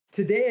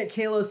Today at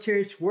Kalos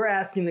Church, we're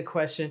asking the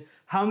question,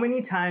 how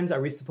many times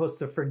are we supposed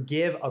to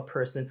forgive a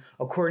person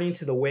according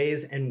to the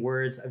ways and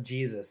words of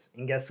Jesus?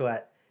 And guess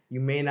what?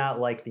 You may not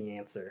like the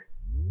answer.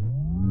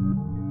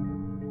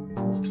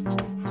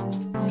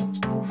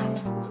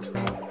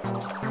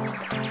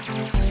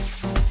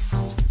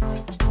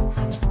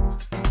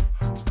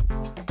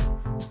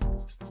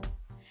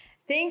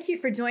 Thank you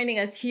for joining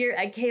us here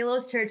at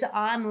Kalos Church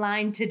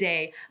Online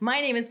today.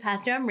 My name is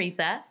Pastor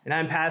Amrita. And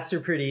I'm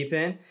Pastor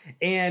Pradeepan.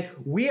 And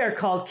we are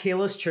called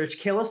Kalos Church.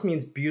 Kalos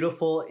means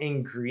beautiful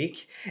in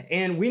Greek.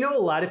 And we know a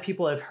lot of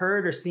people have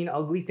heard or seen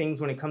ugly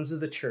things when it comes to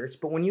the church.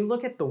 But when you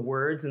look at the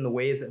words and the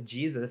ways of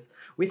Jesus,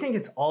 we think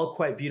it's all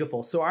quite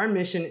beautiful. So our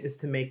mission is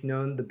to make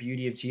known the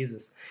beauty of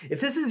Jesus.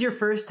 If this is your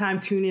first time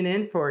tuning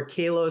in for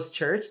Kalos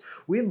Church,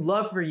 we'd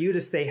love for you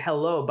to say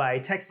hello by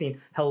texting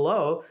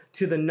hello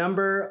to the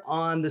number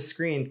on the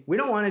screen. We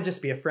don't want to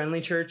just be a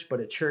friendly church, but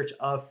a church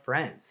of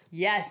friends.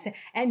 Yes,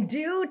 and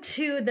due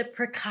to the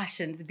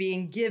precautions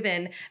being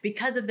given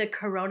because of the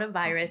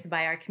coronavirus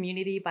by our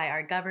community, by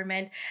our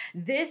government,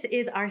 this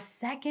is our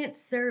second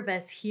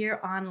service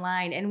here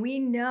online. And we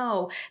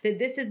know that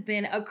this has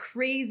been a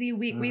crazy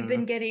week. We've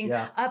been getting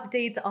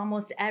updates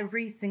almost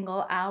every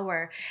single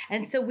hour.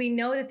 And so we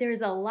know that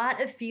there's a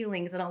lot of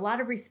feelings and a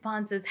lot of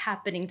responses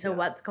happening to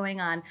what's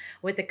going on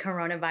with the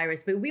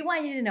coronavirus. But we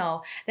want you to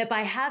know that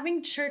by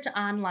having church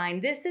online,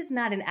 this is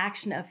not an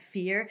action of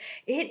fear.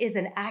 It is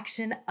an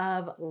action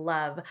of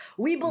love.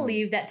 We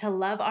believe that to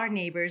love our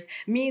neighbors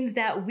means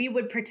that we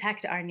would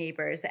protect our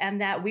neighbors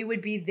and that we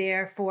would be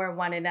there for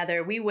one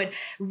another. We would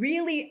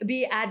really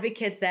be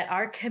advocates that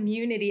our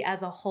community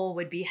as a whole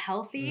would be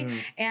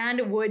healthy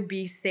and would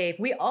be safe.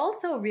 We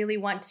also really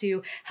want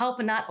to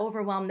help not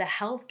overwhelm the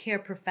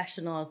healthcare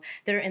professionals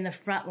that are in the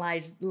front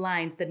lines,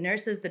 the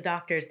nurses, the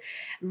doctors,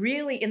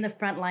 really in the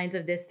front lines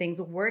of this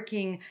things,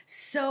 working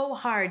so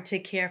hard to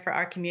care for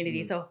our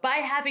community. So by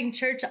having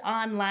church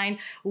online,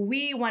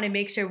 we want to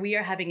make sure we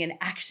are having an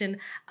action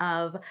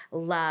of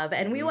love.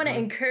 And we want to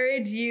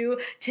encourage you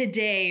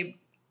today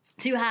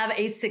to have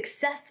a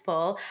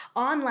successful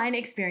online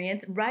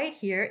experience right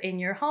here in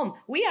your home.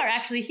 We are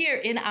actually here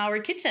in our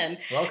kitchen.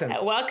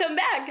 Welcome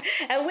back.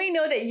 And we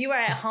know that you are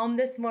at home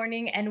this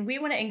morning, and we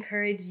want to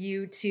encourage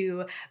you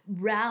to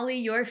rally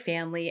your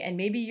family and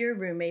maybe your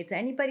roommates,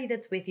 anybody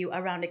that's with you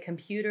around a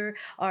computer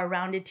or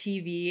around a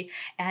TV,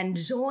 and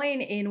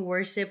join in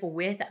worship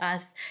with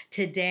us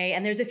today.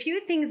 And there's a few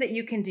things that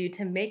you can do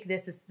to make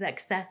this a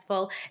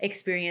successful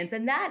experience.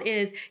 And that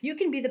is, you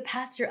can be the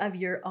pastor of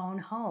your own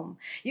home.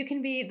 You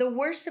can be the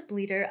worship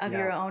leader of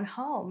your own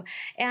home.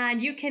 And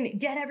you can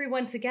get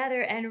everyone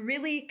together and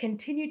really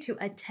continue to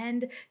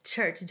attend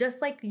church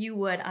just like you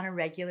would on a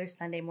regular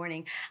Sunday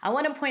morning. I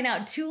want to point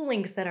out two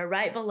links that are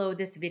right below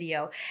this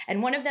video.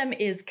 And one of them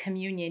is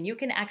communion. You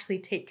can actually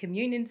take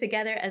communion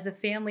together as a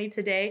family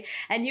today.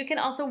 And you can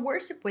also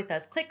worship with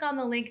us. Click on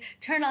the link,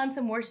 turn on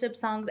some worship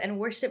songs, and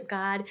worship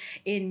God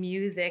in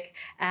music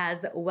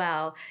as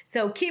well.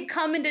 So keep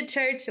coming to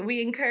church.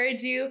 We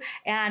encourage you.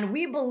 And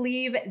we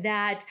believe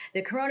that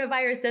the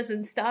coronavirus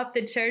doesn't stop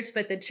the church,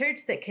 but the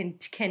church that can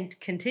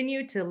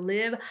continue to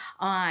live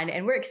on.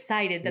 And we're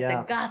excited that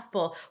the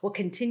gospel will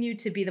continue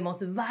to be the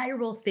most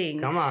viral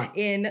thing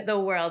in the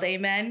world.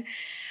 Amen.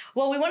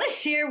 Well, we want to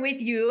share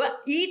with you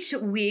each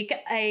week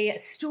a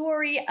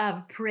story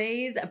of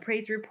praise, a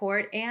praise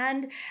report,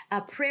 and a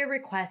prayer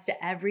request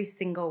every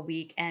single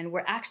week. And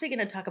we're actually going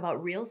to talk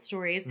about real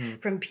stories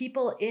from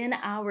people in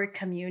our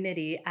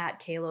community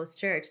at Kalos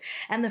Church.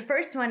 And the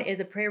first one is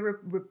a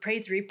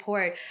praise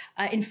report.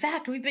 In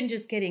fact, we've been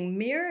just getting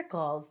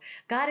miracles.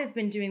 God has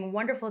been doing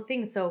wonderful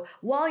things. So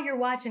while you're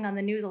watching on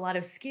the news a lot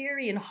of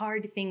scary and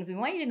hard things, we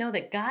want you to know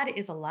that God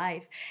is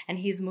alive and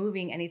He's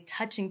moving and He's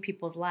touching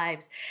people's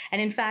lives.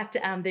 And in fact,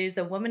 there's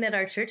a woman at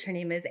our church, her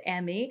name is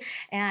Emmy,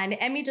 and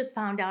Emmy just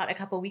found out a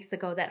couple of weeks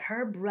ago that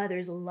her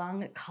brother's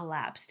lung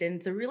collapsed. And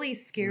it's a really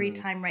scary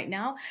time right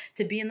now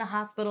to be in the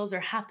hospitals or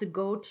have to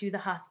go to the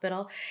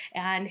hospital.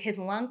 And his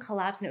lung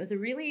collapsed, and it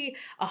was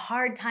a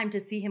hard time to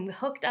see him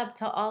hooked up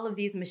to all of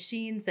these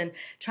machines and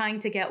trying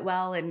to get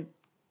well. And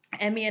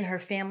Emmy and her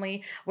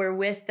family were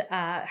with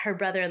her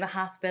brother in the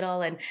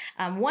hospital. And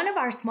one of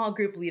our small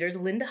group leaders,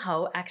 Linda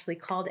Ho, actually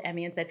called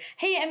Emmy and said,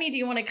 "Hey, Emmy, do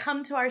you want to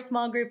come to our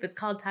small group? It's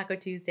called Taco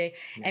Tuesday."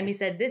 Nice. Emmy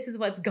said, "This is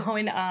what's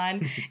going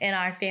on in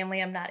our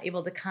family. I'm not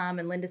able to come."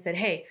 And Linda said,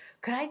 "Hey,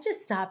 could I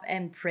just stop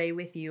and pray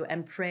with you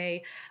and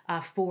pray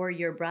for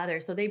your brother?"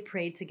 So they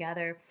prayed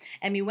together.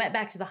 Emmy went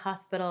back to the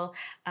hospital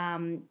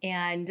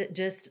and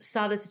just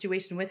saw the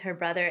situation with her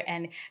brother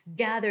and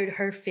gathered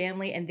her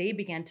family, and they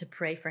began to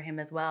pray for him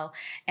as well.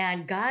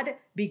 and God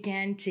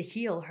began to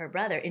heal her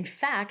brother. In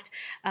fact,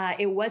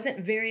 it wasn't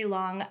very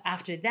long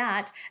after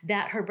that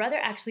her brother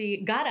actually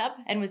got up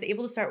and was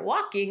able to start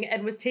walking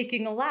and was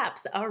taking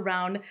laps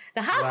around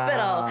the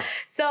hospital. Wow.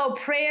 So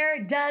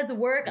prayer does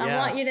work. I Yeah.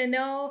 want you to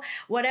know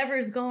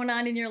whatever's going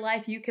on in your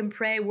life, you can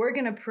pray. We're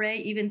going to pray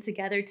even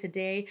together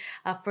today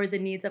for the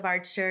needs of our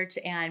church,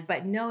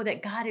 but know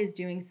that God is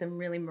doing some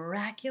really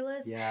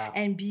miraculous Yeah.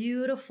 and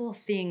beautiful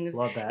things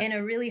Love that. in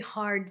a really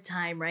hard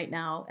time right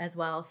now as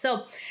well.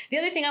 So the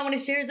other thing I want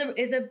to share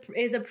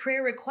is a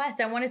prayer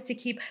request. I want us to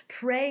keep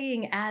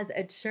praying as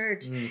a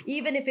church,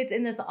 even if it's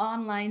in this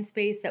online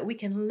space, that we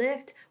can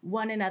lift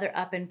one another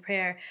up in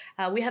prayer.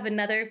 We have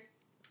another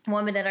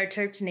woman at our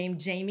church named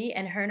Jamie,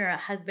 and her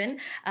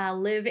husband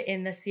live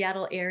in the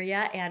Seattle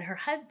area, and her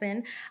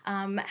husband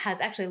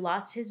has actually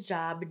lost his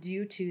job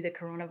due to the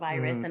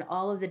coronavirus and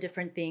all of the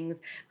different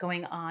things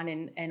going on,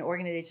 and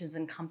organizations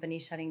and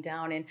companies shutting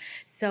down. And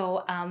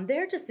so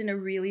they're just in a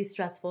really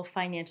stressful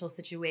financial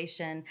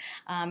situation.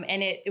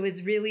 And it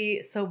was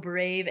really so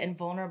brave and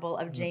vulnerable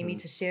of Jamie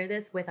to share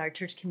this with our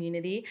church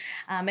community.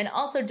 And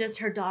also just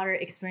her daughter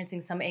experiencing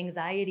some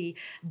anxiety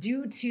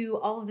due to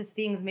all of the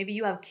things. Maybe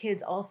you have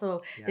kids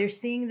also. Yeah. They're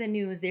seeing the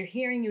news. They're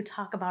hearing you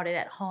talk about it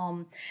at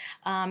home.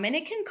 And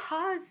it can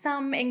cause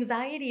some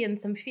anxiety and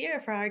some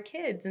fear for our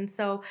kids. And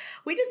so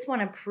we just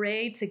want to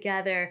pray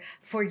together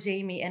for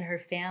Jamie and her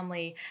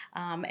family,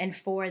 and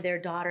for their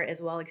daughter as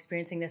well,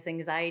 experiencing this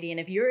anxiety. And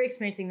if you're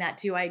experiencing that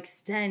too, I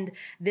extend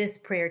this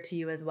prayer to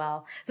you as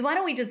well. So why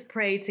don't we just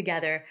pray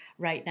together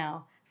right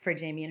now for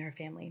Jamie and her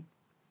family?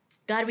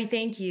 God, we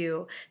thank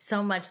you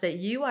so much that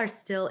you are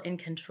still in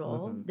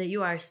control, that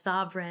you are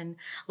sovereign.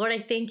 Lord, I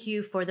thank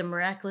you for the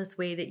miraculous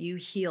way that you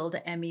healed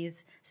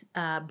Emmy's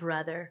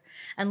brother.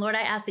 And Lord,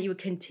 I ask that you would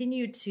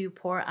continue to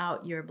pour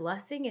out your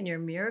blessing and your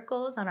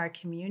miracles on our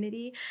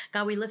community.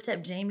 God, we lift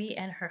up Jamie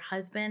and her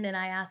husband, and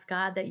I ask,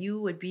 God, that you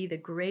would be the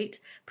great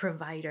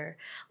provider.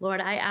 Lord,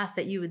 I ask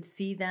that you would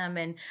see them,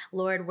 and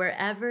Lord,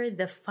 wherever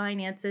the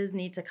finances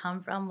need to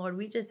come from, Lord,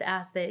 we just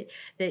ask that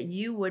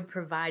you would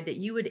provide, that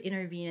you would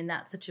intervene in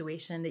that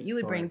situation, that you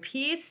would bring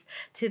peace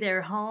to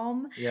their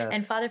home. Yes.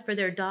 And Father, for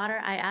their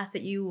daughter, I ask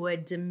that you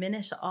would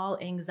diminish all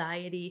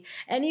anxiety,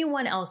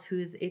 anyone else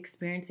who's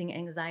experiencing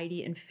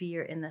anxiety and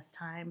fear in this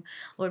time.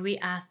 Lord, we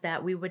ask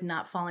that we would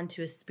not fall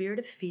into a spirit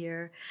of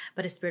fear,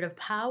 but a spirit of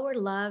power,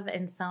 love,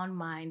 and sound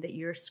mind that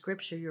your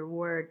scripture, your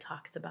word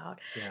talks about.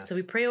 Yes. So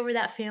we pray over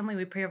that family.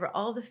 We pray over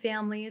all the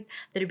families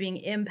that are being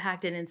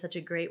impacted in such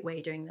a great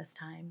way during this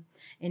time.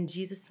 In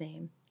Jesus'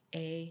 name,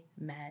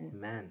 amen.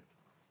 Amen.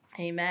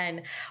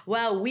 Amen.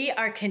 Well, we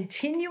are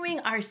continuing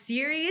our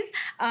series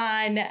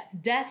on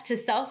death to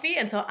selfie,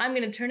 and so I'm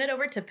going to turn it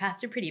over to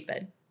Pastor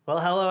Pradeepan. Well,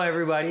 hello,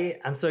 everybody.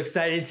 I'm so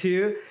excited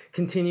to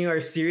continue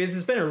our series.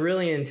 It's been a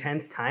really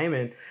intense time,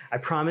 and I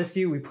promise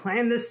you, we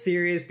planned this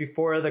series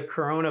before the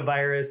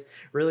coronavirus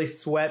really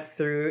swept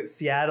through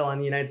Seattle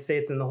and the United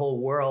States and the whole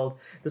world.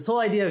 This whole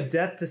idea of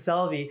death to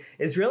selfie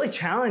is really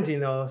challenging,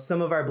 though,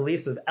 some of our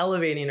beliefs of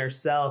elevating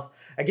ourselves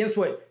against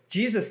what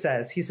Jesus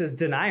says. He says,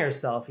 deny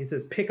yourself. He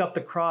says, pick up the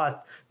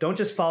cross. Don't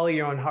just follow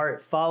your own heart.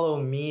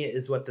 Follow me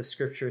is what the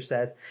scripture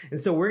says. And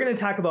so we're going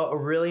to talk about a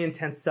really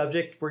intense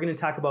subject. We're going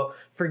to talk about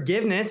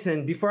forgiveness.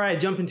 And before I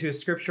jump into a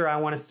scripture, I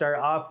want to start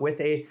off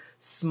with a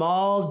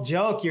small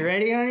joke. You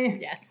ready, honey?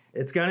 Yes.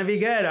 It's going to be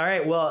good. All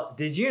right. Well,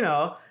 did you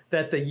know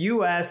that the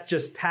U.S.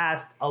 just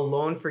passed a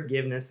Loan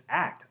Forgiveness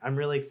Act? I'm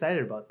really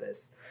excited about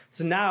this.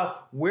 So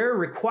now we're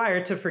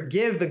required to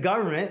forgive the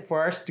government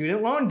for our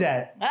student loan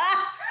debt.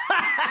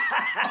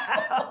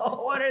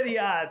 What are the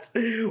odds?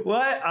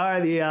 What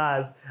are the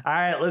odds? All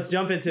right, let's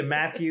jump into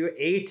Matthew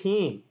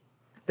 18.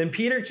 Then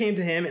Peter came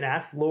to him and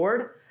asked,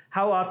 Lord,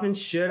 how often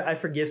should I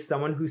forgive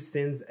someone who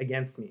sins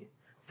against me?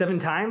 7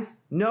 times?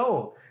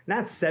 No,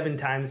 not 7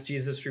 times,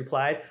 Jesus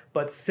replied,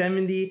 but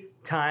 70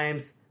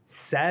 times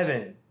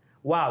 7.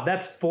 Wow,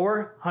 that's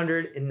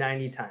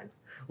 490 times.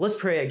 Let's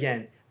pray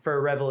again for a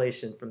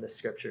revelation from the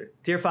scripture.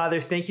 Dear Father,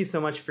 thank you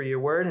so much for your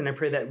word, and I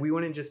pray that we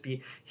wouldn't just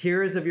be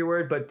hearers of your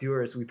word, but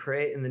doers. We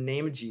pray in the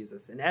name of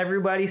Jesus. And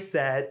everybody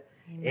said,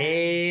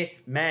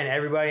 Amen.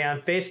 Everybody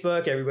on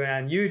Facebook, everybody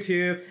on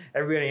YouTube,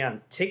 everybody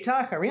on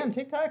TikTok. Are we on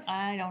TikTok?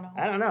 I don't know.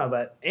 I don't know,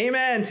 but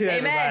amen to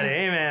everybody.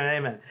 Amen,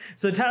 amen.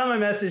 So the title of my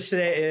message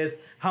today is,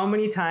 how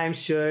many times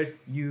should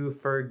you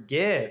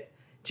forgive?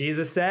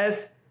 Jesus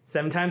says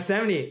 7 times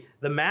 70.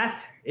 The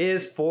math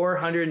is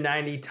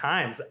 490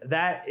 times.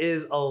 That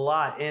is a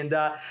lot. And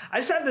I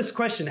just have this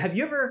question. Have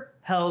you ever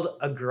held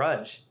a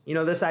grudge? You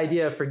know, this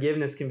idea of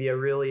forgiveness can be a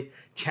really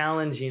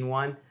challenging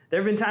one. There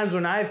have been times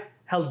when I've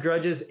held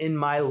grudges in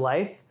my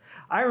life.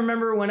 I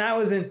remember when I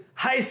was in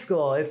high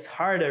school, it's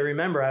hard to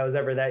remember I was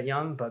ever that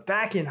young, but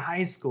back in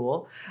high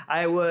school,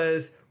 I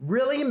was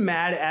really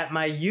mad at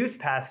my youth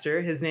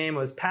pastor. His name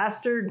was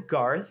Pastor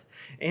Garth,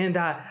 and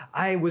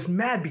I was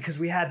mad because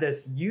we had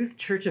this youth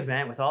church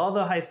event with all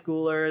the high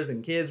schoolers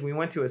and kids. We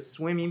went to a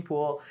swimming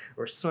pool,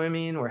 we're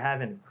swimming, we're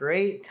having a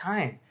great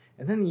time.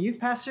 And then the youth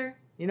pastor,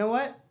 you know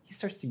what? He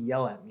starts to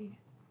yell at me.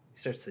 He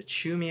starts to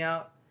chew me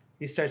out.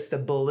 He starts to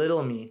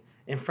belittle me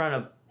in front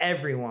of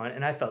everyone.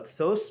 And I felt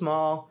so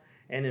small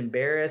and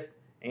embarrassed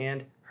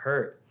and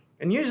hurt.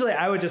 And usually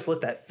I would just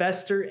let that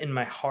fester in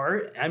my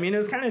heart. I mean, it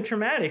was kind of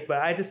traumatic, but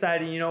I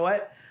decided, you know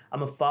what?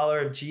 I'm a follower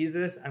of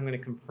Jesus. I'm going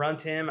to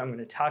confront him. I'm going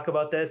to talk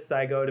about this. So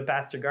I go to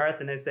Pastor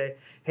Garth and I say,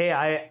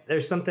 hey,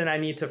 there's something I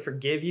need to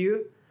forgive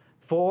you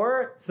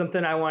for,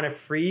 something I want to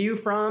free you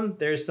from.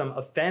 There's some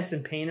offense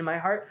and pain in my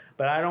heart,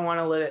 but I don't want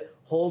to let it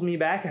hold me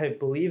back. I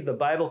believe the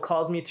Bible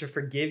calls me to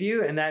forgive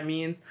you, and that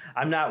means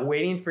I'm not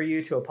waiting for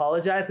you to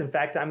apologize. In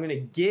fact, I'm going to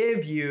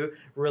give you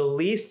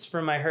release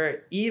from my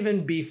hurt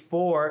even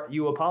before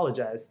you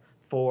apologize.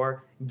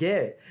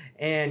 Forgive.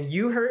 And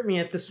you hurt me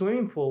at the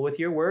swimming pool with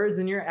your words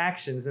and your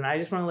actions, and I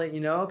just want to let you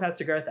know,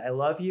 Pastor Garth, I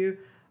love you.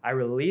 I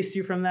release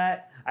you from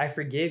that. I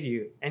forgive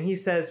you. And he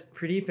says,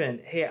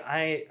 Pradeepan, hey,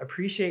 I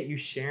appreciate you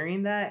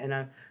sharing that, and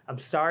I'm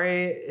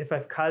sorry if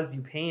I've caused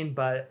you pain,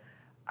 but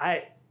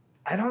I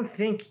don't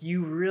think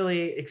you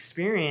really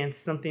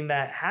experienced something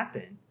that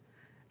happened.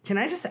 Can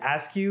I just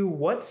ask you,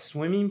 what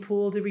swimming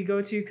pool did we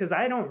go to? Because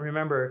I don't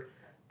remember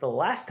the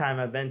last time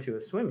I've been to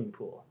a swimming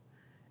pool.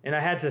 And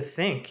I had to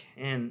think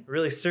and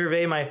really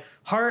survey my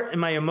heart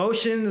and my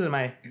emotions and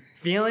my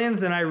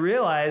feelings. And I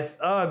realized,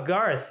 oh,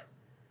 Garth,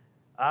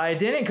 I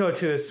didn't go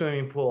to a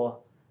swimming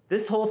pool.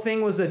 This whole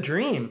thing was a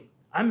dream.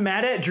 I'm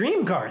mad at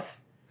Dream Garth.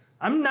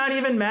 I'm not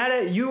even mad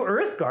at you,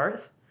 Earth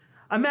Garth.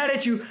 I'm mad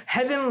at you,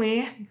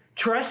 heavenly,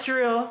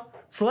 terrestrial,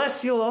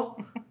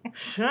 celestial,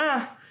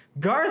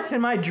 Garth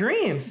in my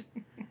dreams.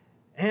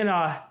 And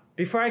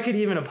before I could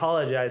even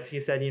apologize, he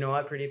said, you know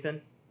what,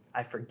 Pradeepan?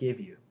 I forgive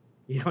you.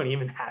 You don't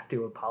even have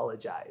to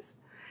apologize.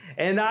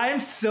 And I'm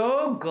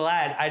so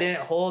glad I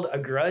didn't hold a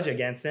grudge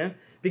against him,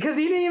 because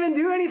he didn't even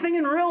do anything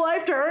in real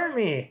life to hurt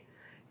me.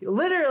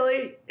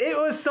 Literally, it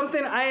was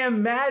something I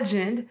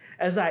imagined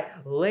as I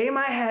lay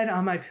my head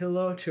on my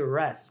pillow to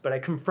rest. But I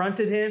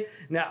confronted him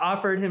and I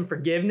offered him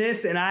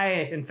forgiveness. And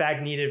I, in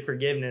fact, needed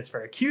forgiveness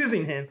for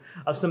accusing him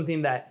of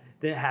something that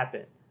didn't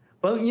happen.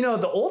 But, you know,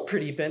 the old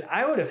Pradeepan,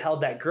 I would have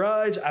held that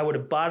grudge. I would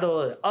have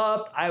bottled it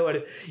up. I would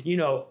have,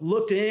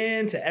 looked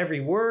into every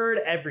word,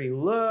 every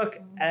look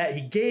he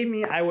gave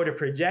me. I would have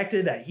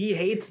projected that he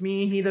hates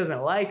me. He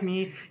doesn't like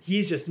me.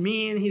 He's just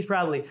mean. He's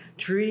probably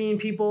treating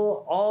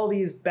people all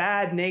these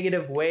bad,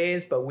 negative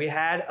ways. But we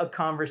had a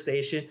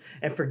conversation,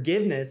 and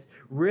forgiveness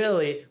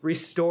really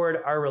restored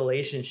our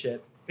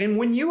relationship. And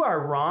when you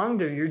are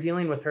wronged or you're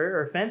dealing with hurt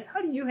or offense,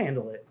 how do you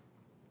handle it?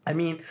 I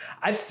mean,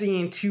 I've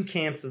seen two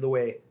camps of the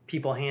way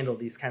people handle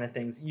these kind of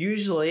things.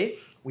 Usually,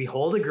 we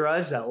hold a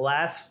grudge that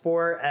lasts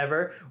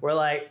forever. We're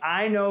like,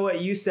 I know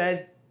what you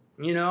said,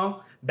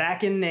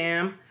 back in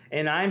NAM,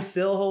 and I'm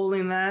still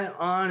holding that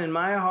on in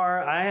my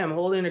heart. I am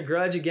holding a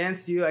grudge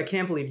against you. I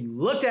can't believe you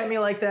looked at me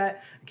like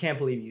that. I can't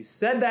believe you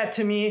said that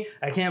to me.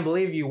 I can't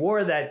believe you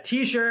wore that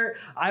t-shirt.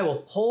 I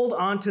will hold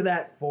on to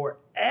that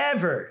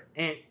forever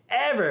and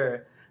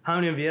ever. How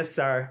many of us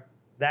are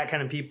that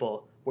kind of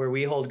people where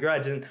we hold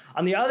grudge? And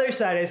on the other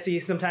side, I see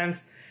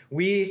sometimes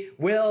we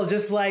will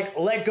just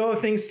let go of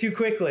things too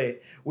quickly.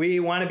 We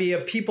want to be a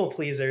people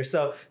pleaser.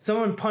 So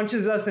someone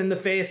punches us in the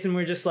face and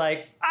we're just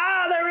like,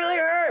 that really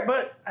hurt,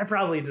 but I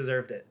probably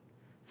deserved it.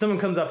 Someone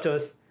comes up to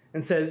us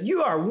and says,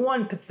 you are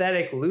one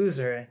pathetic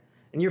loser.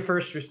 And your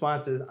first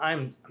response is,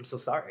 I'm so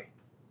sorry.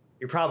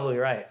 You're probably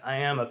right. I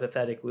am a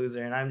pathetic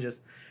loser, and I'm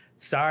just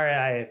sorry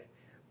I've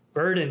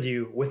burdened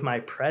you with my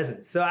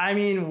presence. So, I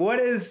mean, what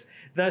is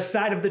the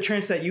side of the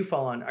trench that you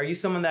fall on? Are you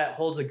someone that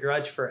holds a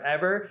grudge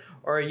forever?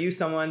 Or are you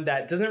someone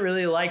that doesn't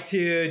really like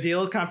to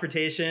deal with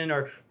confrontation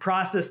or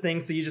process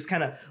things, so you just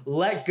kind of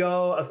let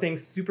go of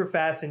things super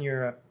fast and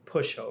you're a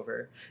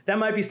pushover? That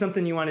might be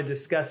something you want to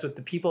discuss with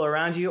the people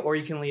around you, or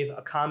you can leave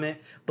a comment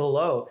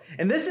below.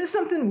 And this is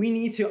something we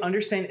need to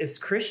understand as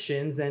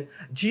Christians, and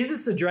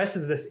Jesus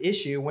addresses this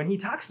issue when he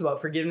talks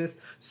about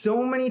forgiveness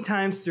so many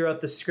times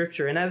throughout the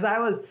scripture. And as I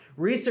was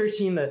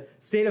researching the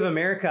state of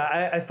America,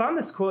 I found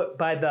this quote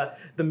by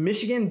the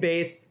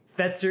Michigan-based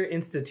Fetzer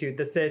Institute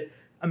that said,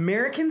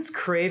 Americans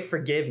crave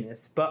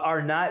forgiveness, but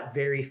are not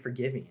very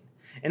forgiving.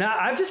 And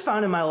I've just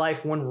found in my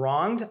life, when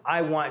wronged,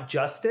 I want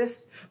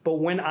justice, but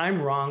when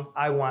I'm wrong,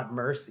 I want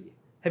mercy.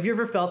 Have you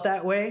ever felt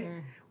that way?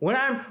 When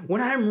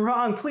I'm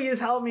wrong, please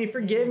help me,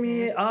 forgive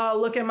me,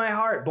 look at my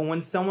heart. But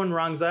when someone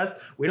wrongs us,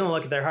 we don't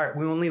look at their heart.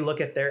 We only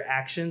look at their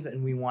actions,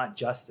 and we want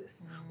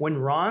justice. When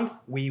wronged,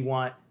 we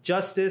want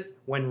justice.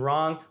 When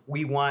wrong,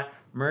 we want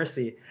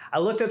mercy. I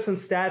looked up some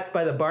stats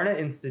by the Barna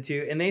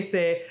Institute, and they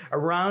say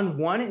around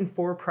 1 in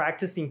 4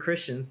 practicing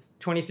Christians,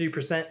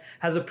 23%,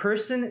 has a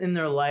person in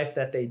their life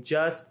that they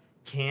just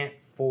can't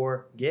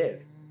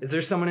forgive. Is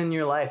there someone in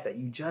your life that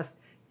you just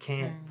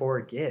can't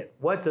forgive?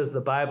 What does the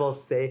Bible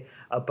say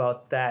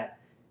about that?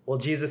 Well,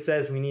 Jesus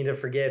says we need to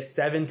forgive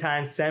 7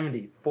 times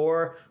 70,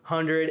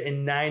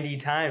 490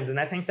 times. And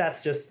I think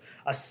that's just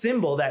a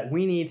symbol that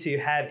we need to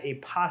have a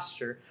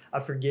posture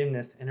of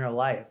forgiveness in our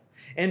life.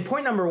 And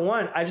point number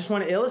 1, I just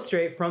want to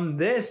illustrate from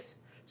this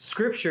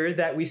scripture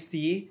that we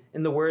see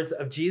in the words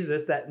of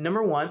Jesus that,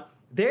 number 1,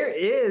 there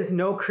is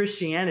no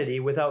Christianity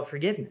without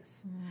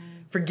forgiveness.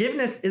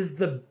 Forgiveness is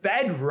the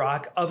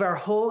bedrock of our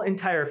whole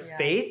entire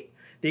faith.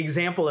 the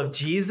example of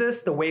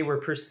Jesus, the way we're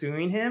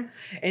pursuing him.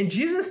 And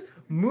Jesus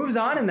moves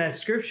on in that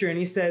scripture and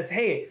he says,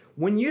 hey,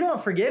 when you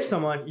don't forgive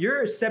someone,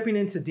 you're stepping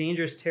into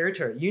dangerous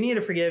territory. You need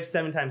to forgive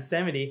 7 times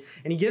 70.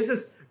 And he gives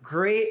this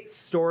great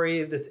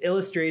story, this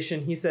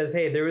illustration. He says,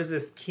 hey, there was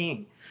this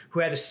king who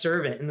had a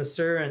servant, and the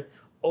servant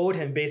owed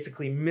him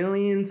basically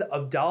millions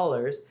of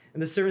dollars.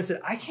 And the servant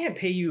said, I can't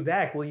pay you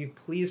back. Will you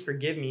please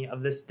forgive me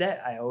of this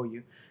debt I owe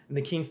you? And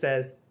the king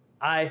says,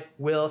 I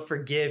will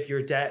forgive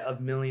your debt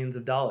of millions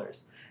of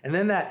dollars. And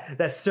then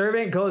that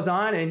servant goes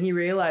on and he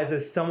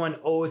realizes someone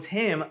owes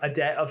him a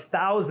debt of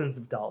thousands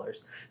of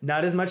dollars.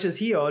 Not as much as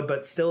he owed,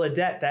 but still a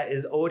debt that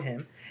is owed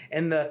him.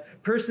 And the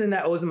person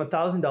that owes him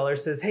 $1,000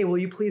 says, hey, will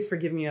you please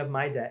forgive me of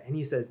my debt? And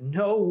he says,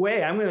 no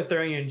way. I'm going to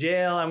throw you in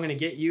jail. I'm going to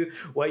get you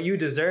what you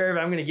deserve.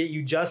 I'm going to get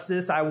you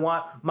justice. I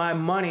want my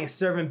money.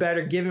 Servant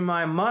better give me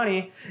my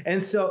money.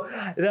 And so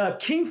the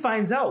king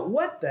finds out,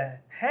 what the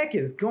heck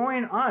is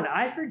going on?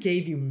 I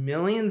forgave you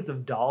millions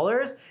of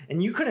dollars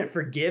and you couldn't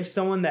forgive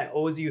someone that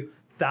owes you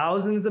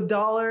thousands of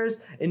dollars.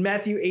 In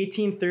Matthew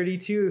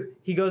 18:32,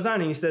 he goes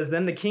on and he says,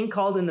 then the king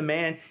called in the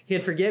man he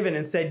had forgiven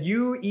and said,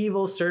 you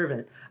evil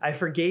servant, I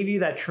forgave you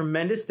that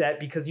tremendous debt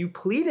because you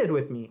pleaded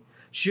with me.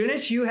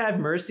 Shouldn't you have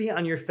mercy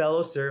on your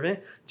fellow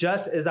servant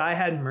just as I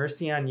had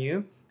mercy on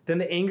you? Then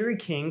the angry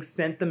king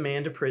sent the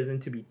man to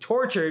prison to be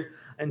tortured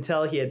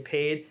until he had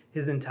paid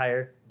his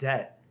entire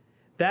debt.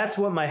 That's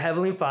what my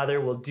heavenly Father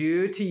will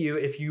do to you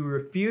if you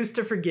refuse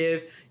to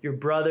forgive your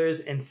brothers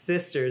and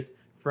sisters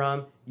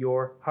from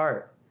your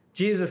heart.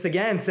 Jesus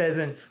again says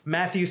in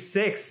Matthew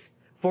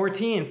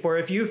 6:14, for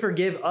if you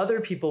forgive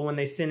other people when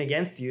they sin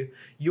against you,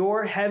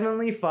 your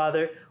heavenly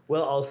Father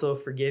will also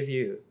forgive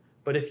you.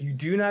 But if you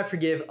do not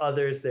forgive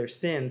others their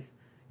sins,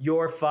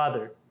 your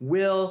Father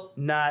will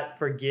not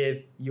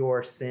forgive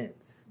your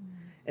sins.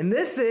 And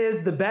this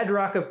is the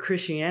bedrock of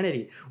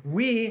Christianity.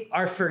 We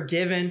are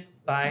forgiven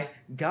by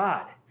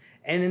God.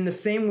 And in the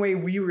same way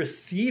we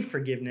receive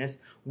forgiveness,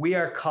 we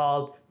are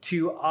called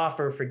to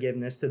offer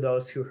forgiveness to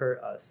those who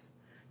hurt us.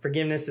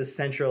 Forgiveness is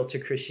central to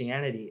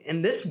Christianity.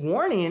 And this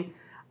warning,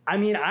 I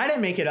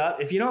didn't make it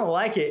up. If you don't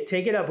like it,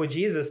 take it up with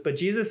Jesus. But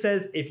Jesus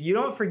says, if you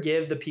don't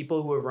forgive the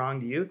people who have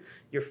wronged you,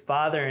 your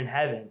Father in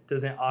heaven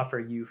doesn't offer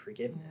you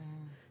forgiveness.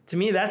 To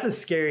me, that's a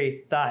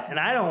scary thought. And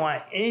I don't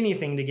want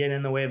anything to get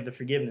in the way of the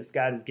forgiveness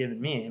God has given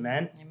me.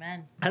 Amen?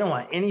 Amen. I don't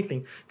want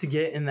anything to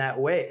get in that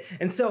way.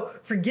 And so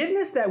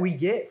forgiveness that we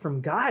get from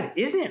God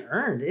isn't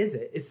earned, is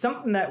it? It's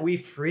something that we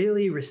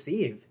freely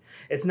receive.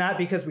 It's not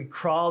because we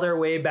crawled our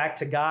way back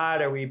to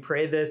God or we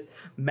prayed this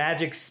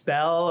magic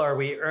spell or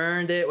we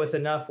earned it with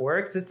enough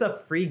works. It's a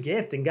free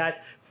gift and God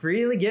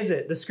freely gives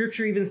it. The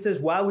scripture even says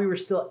while we were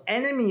still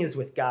enemies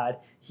with God,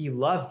 he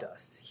loved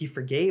us. He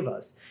forgave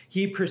us.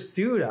 He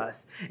pursued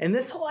us. And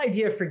this whole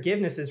idea of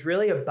forgiveness is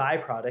really a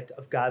byproduct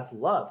of God's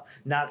love,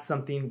 not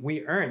something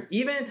we earn.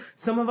 Even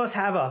some of us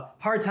have a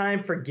hard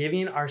time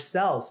forgiving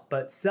ourselves,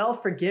 but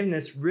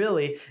self-forgiveness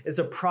really is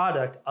a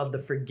product of the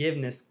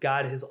forgiveness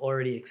God has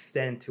already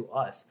extended to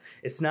us.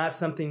 It's not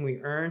something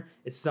we earn.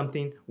 It's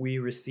something we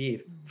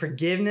receive.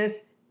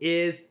 Forgiveness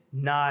is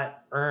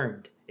not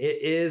earned.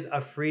 It is a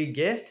free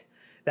gift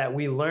that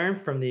we learn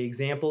from the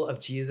example of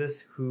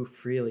Jesus who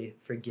freely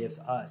forgives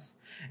us.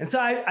 And so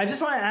I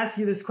just want to ask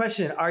you this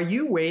question. Are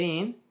you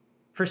waiting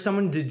for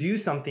someone to do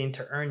something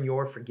to earn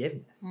your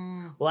forgiveness?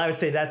 Well, I would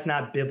say that's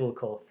not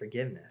biblical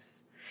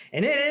forgiveness.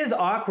 And it is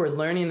awkward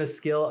learning the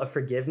skill of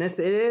forgiveness.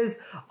 It is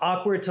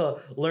awkward to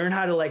learn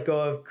how to let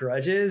go of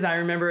grudges. I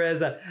remember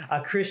as a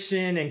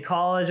Christian in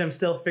college, I'm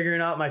still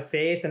figuring out my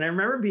faith. And I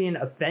remember being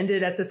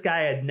offended at this guy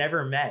I had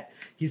never met.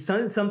 He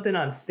said something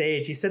on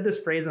stage. He said this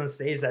phrase on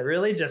stage that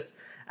really just,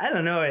 I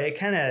don't know, it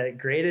kind of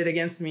grated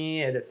against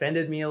me. It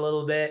offended me a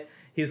little bit.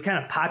 He was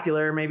kind of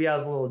popular. Maybe I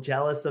was a little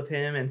jealous of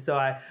him. And so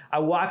I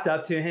walked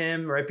up to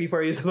him right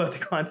before he was about to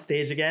go on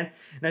stage again.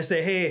 And I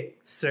say, hey,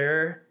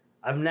 sir,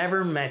 I've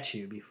never met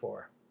you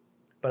before,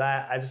 but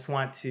I just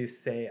want to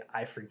say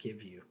I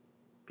forgive you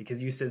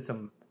because you said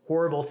some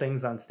horrible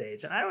things on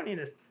stage. And I don't need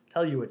to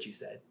tell you what you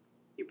said.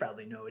 You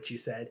probably know what you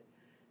said.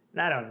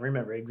 And I don't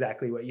remember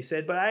exactly what you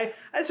said, but I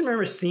just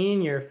remember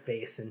seeing your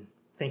face and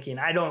thinking,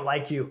 I don't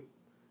like you,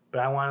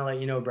 but I want to let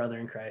you know, brother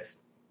in Christ,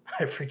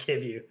 I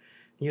forgive you.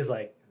 He was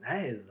like,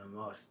 that is the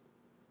most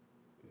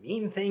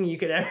mean thing you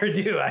could ever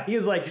do. He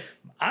was like,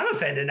 I'm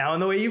offended now in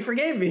the way you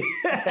forgave me.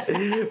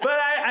 But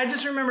I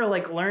just remember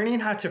like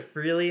learning how to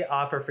freely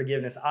offer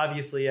forgiveness.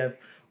 Obviously, I've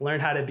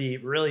learned how to be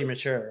really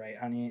mature, right,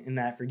 honey, in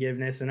that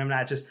forgiveness. And I'm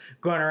not just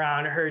going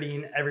around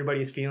hurting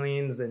everybody's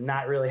feelings and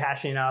not really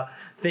hashing out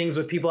things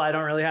with people I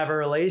don't really have a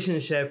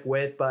relationship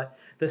with. But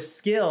the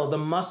skill, the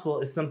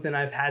muscle is something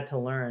I've had to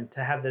learn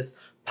to have this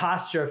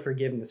posture of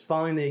forgiveness,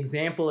 following the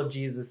example of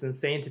Jesus and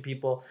saying to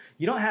people,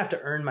 you don't have to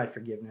earn my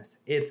forgiveness.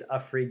 It's a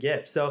free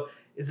gift. So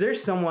is there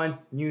someone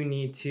you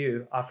need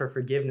to offer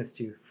forgiveness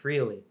to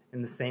freely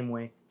in the same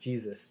way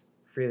Jesus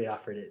freely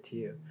offered it to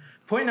you?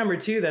 Point number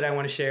 2 that I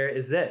want to share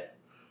is this.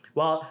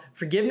 While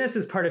forgiveness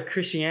is part of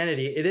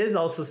Christianity, it is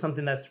also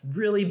something that's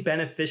really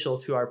beneficial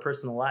to our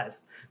personal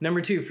lives.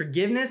 Number 2,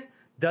 forgiveness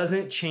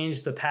doesn't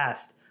change the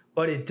past,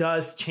 but it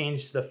does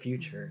change the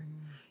future.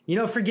 You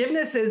know,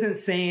 forgiveness isn't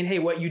saying, hey,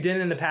 what you did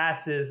in the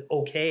past is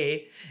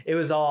okay. It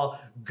was all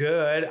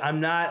good. I'm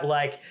not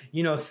like,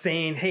 you know,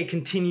 saying, hey,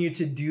 continue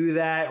to do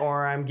that,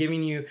 or I'm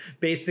giving you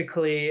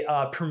basically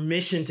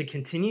permission to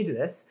continue to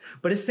this.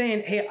 But it's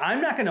saying, hey,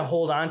 I'm not going to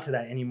hold on to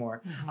that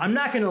anymore. I'm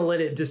not going to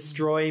let it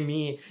destroy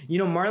me. You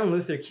know, Martin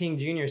Luther King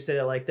Jr. said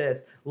it like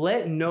this: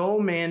 let no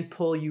man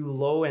pull you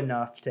low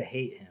enough to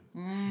hate him.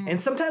 And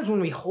sometimes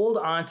when we hold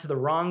on to the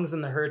wrongs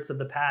and the hurts of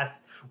the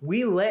past,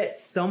 we let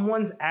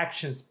someone's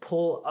actions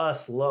pull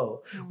us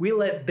low. We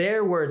let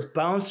their words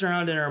bounce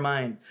around in our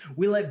mind.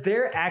 We let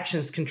their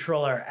actions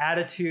control our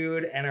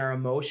attitude and our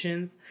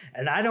emotions.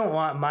 And I don't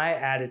want my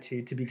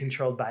attitude to be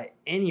controlled by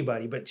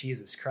anybody but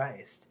Jesus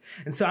Christ.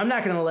 And so I'm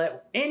not going to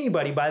let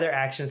anybody by their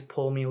actions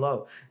pull me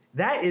low.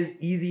 That is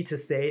easy to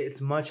say.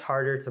 It's much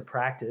harder to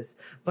practice.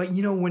 But,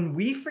 you know, when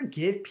we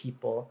forgive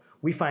people,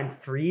 we find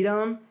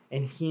freedom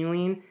and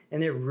healing,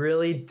 and it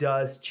really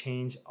does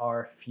change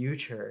our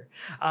future.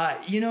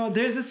 You know,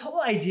 there's this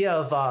whole idea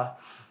of,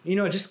 you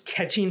know, just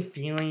catching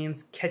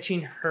feelings,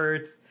 catching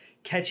hurts,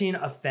 catching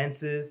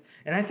offenses.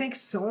 And I think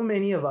so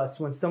many of us,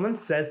 when someone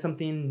says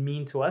something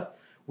mean to us,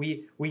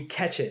 we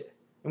catch it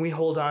and we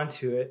hold on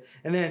to it.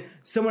 And then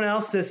someone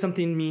else says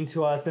something mean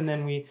to us, and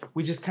then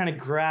we just kind of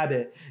grab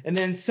it. And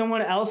then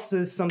someone else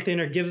says something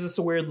or gives us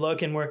a weird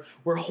look, and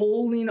we're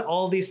holding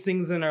all these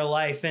things in our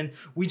life, and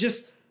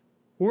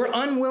we're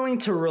unwilling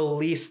to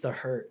release the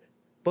hurt.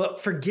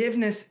 But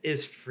forgiveness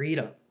is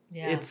freedom.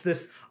 Yeah. It's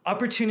this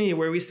opportunity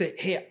where we say,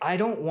 hey, I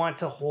don't want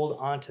to hold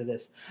on to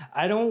this.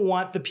 I don't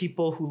want the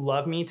people who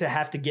love me to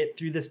have to get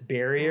through this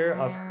barrier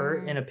of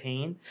hurt and a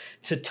pain,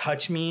 to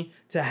touch me,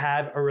 to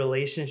have a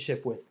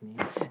relationship with me.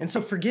 And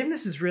so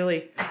forgiveness is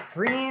really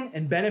freeing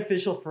and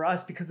beneficial for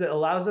us because it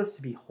allows us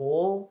to be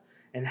whole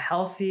and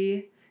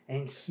healthy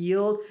and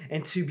healed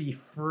and to be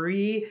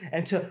free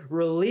and to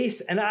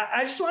release. And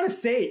I just want to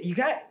say, you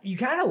got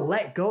to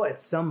let go at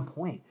some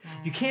point.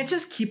 You can't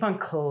just keep on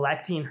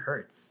collecting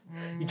hurts.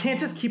 You can't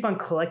just keep on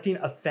collecting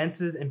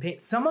offenses and pain.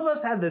 Some of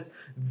us have this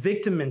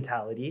victim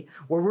mentality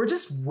where we're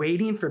just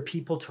waiting for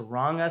people to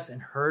wrong us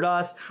and hurt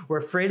us. We're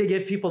afraid to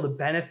give people the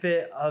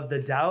benefit of the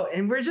doubt,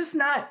 and we're just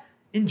not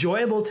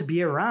enjoyable to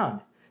be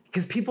around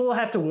because people will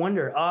have to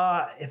wonder,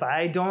 if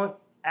I don't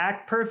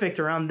act perfect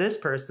around this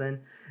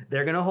person,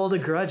 they're going to hold a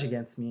grudge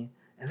against me.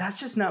 And that's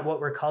just not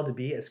what we're called to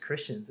be as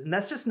Christians. And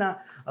that's just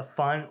not a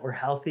fun or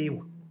healthy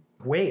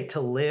way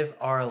to live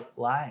our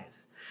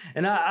lives.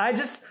 And I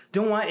just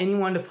don't want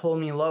anyone to pull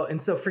me low.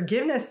 And so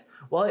forgiveness,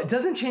 well, it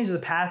doesn't change the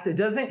past. It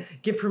doesn't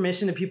give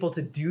permission to people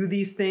to do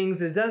these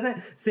things. It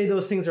doesn't say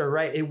those things are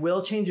right. It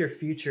will change your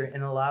future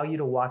and allow you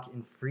to walk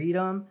in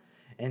freedom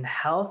and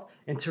health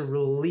and to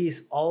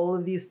release all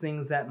of these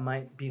things that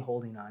might be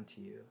holding on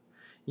to you.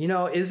 You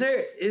know, is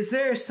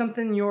there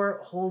something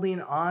you're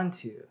holding on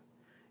to?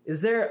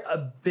 Is there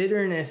a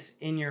bitterness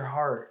in your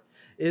heart?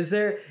 Is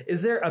there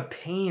a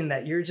pain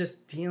that you're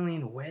just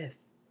dealing with?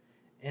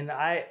 And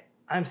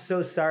I'm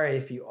so sorry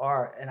if you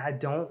are, and I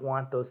don't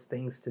want those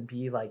things to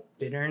be like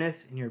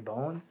bitterness in your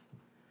bones.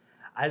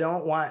 I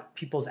don't want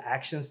people's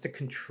actions to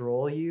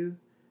control you,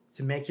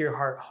 to make your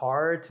heart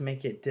hard, to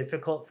make it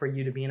difficult for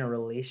you to be in a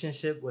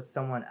relationship with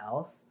someone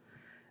else.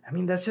 I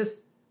mean, that's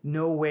just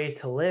no way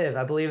to live.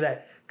 I believe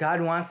that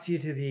God wants you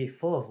to be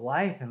full of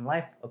life and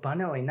life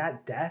abundantly,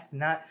 not death,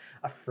 not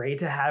afraid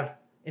to have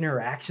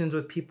interactions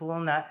with people,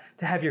 not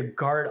to have your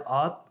guard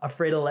up,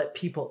 afraid to let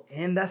people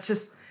in.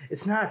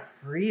 It's not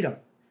freedom.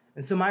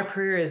 And so my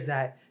prayer is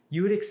that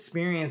you would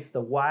experience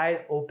the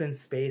wide open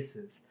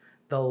spaces,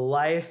 the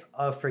life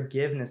of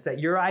forgiveness, that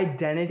your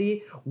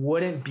identity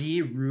wouldn't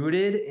be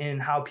rooted in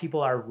how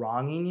people are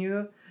wronging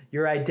you.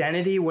 Your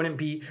identity wouldn't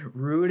be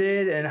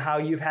rooted in how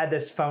you've had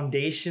this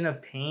foundation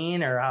of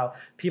pain or how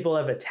people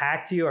have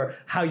attacked you or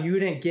how you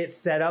didn't get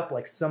set up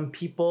like some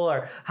people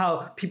or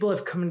how people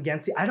have come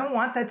against you. I don't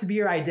want that to be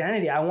your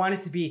identity. I want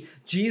it to be,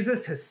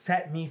 Jesus has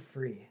set me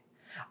free.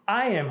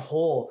 I am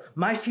whole.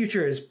 My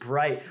future is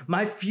bright.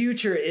 My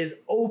future is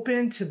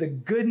open to the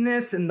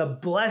goodness and the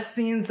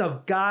blessings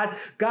of God.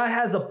 God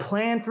has a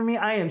plan for me.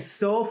 I am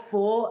so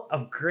full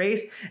of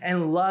grace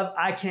and love.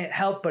 I can't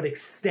help but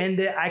extend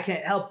it. I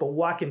can't help but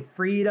walk in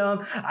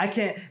freedom. I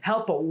can't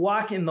help but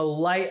walk in the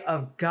light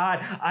of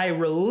God. I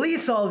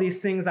release all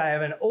these things. I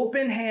have an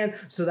open hand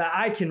so that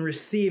I can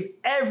receive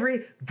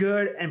every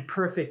good and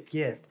perfect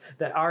gift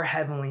that our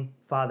Heavenly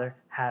Father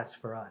has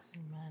for us.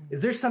 Amen.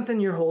 Is there something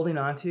you're holding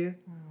on to?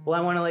 Well,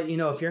 I want to let you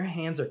know, if your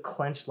hands are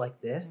clenched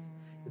like this,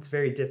 it's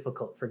very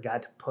difficult for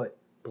God to put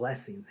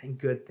blessings and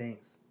good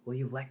things. Will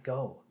you let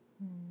go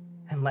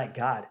and let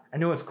God? I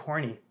know it's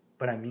corny,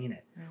 but I mean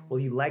it. Will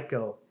you let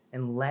go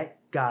and let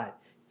God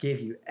give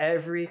you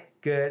every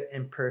good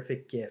and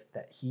perfect gift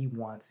that He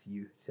wants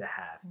you to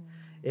have?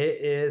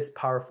 It is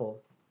powerful.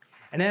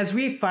 And as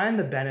we find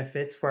the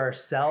benefits for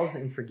ourselves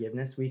in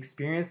forgiveness, we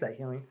experience that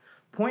healing.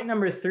 Point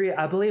number 3,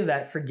 I believe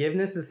that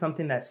forgiveness is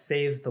something that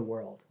saves the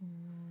world.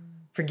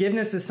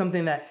 Forgiveness is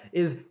something that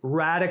is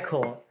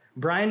radical.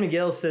 Brian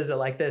McGill says it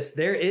like this: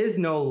 there is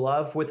no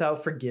love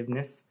without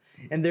forgiveness,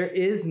 And there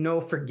is no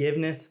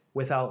forgiveness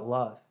without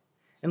love.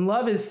 And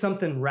love is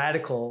something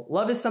radical.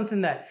 Love is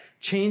something that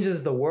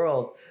changes the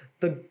world.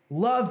 The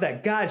love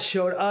that God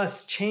showed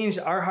us changed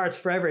our hearts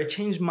forever. It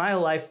changed my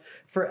life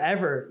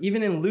forever.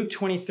 Even in Luke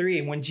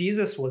 23, when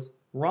Jesus was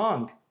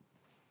wronged,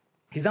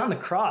 he's on the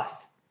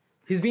cross.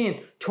 He's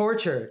being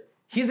tortured.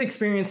 He's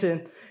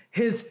experiencing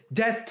his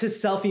death to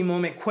selfie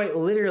moment quite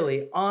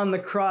literally on the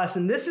cross.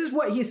 And this is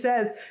what he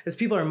says as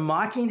people are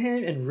mocking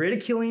him and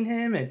ridiculing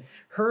him and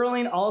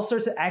hurling all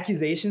sorts of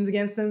accusations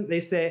against him.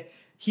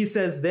 He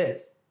says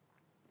this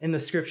in the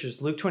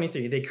scriptures, Luke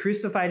 23, they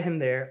crucified him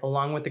there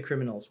along with the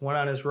criminals, one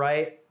on his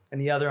right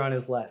and the other on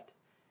his left.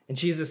 And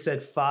Jesus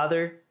said,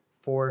 Father,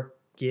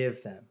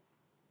 forgive them,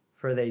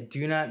 for they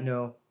do not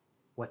know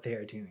what they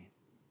are doing.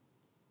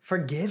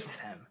 Forgive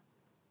them.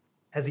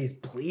 As he's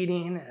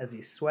bleeding, as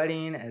he's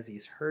sweating, as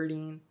he's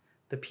hurting,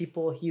 the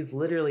people he's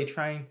literally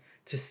trying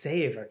to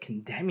save are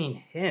condemning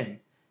him. And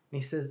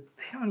he says,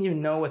 they don't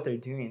even know what they're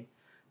doing.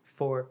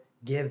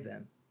 Forgive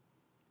them.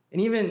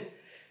 And even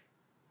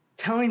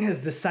telling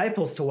his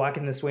disciples to walk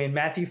in this way. In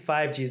Matthew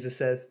 5, Jesus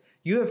says,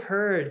 you have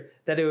heard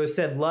that it was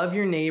said, love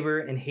your neighbor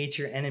and hate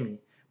your enemy.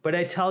 But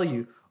I tell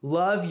you,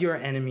 love your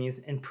enemies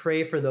and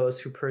pray for those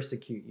who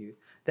persecute you,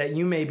 that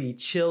you may be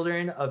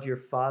children of your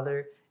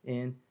Father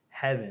in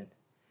heaven.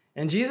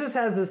 And Jesus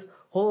has this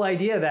whole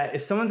idea that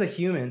if someone's a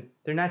human,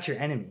 they're not your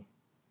enemy.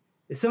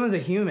 If someone's a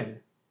human,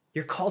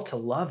 you're called to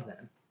love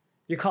them.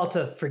 You're called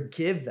to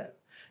forgive them.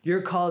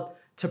 You're called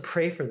to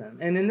pray for them.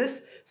 And in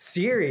this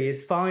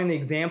series, following the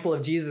example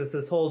of Jesus,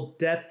 this whole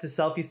Death to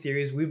Selfie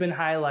series, we've been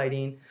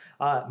highlighting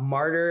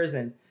martyrs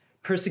and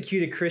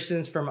persecuted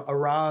Christians from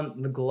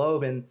around the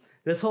globe. And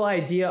this whole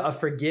idea of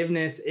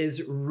forgiveness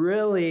is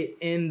really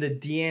in the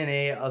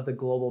DNA of the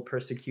global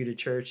persecuted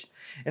church.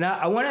 And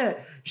I want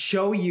to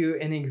show you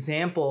an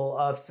example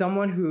of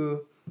someone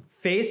who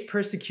faced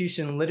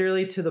persecution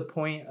literally to the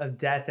point of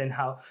death and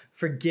how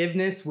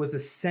forgiveness was a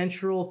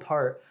central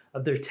part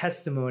of their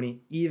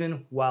testimony,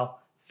 even while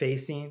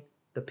facing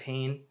the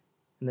pain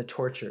and the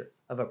torture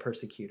of a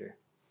persecutor.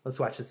 Let's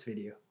watch this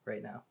video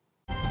right now.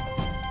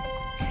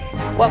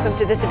 Welcome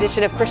to this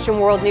edition of Christian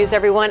World News,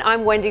 everyone.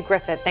 I'm Wendy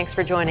Griffith. Thanks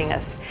for joining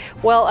us.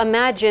 Well,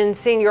 imagine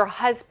seeing your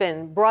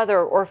husband,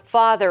 brother, or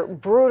father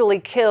brutally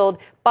killed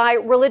by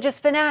religious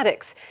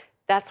fanatics.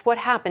 That's what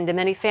happened to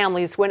many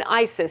families when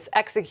ISIS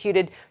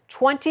executed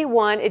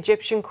 21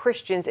 Egyptian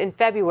Christians in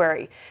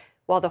February.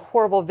 While the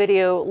horrible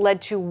video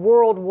led to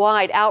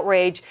worldwide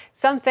outrage,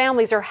 some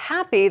families are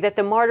happy that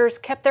the martyrs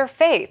kept their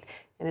faith.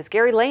 And as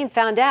Gary Lane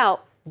found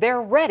out,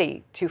 they're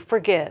ready to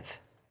forgive.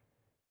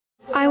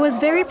 I was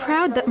very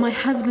proud that my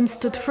husband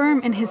stood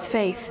firm in his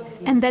faith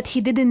and that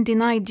he didn't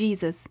deny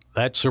Jesus.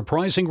 That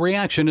surprising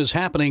reaction is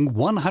happening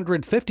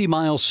 150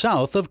 miles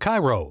south of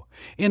Cairo,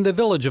 in the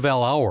village of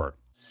El Aour.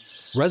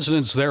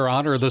 Residents there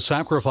honor the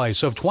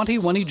sacrifice of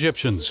 21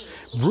 Egyptians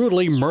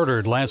brutally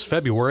murdered last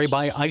February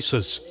by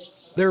ISIS.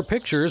 Their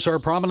pictures are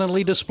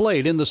prominently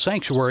displayed in the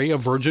sanctuary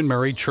of Virgin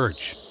Mary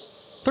Church.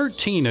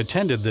 13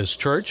 attended this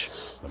church.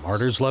 The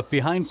martyrs left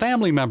behind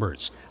family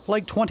members,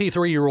 like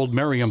 23-year-old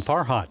Mariam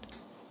Farhat.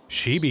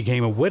 She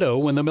became a widow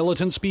when the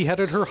militants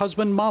beheaded her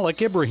husband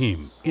Malik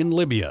Ibrahim in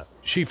Libya.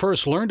 She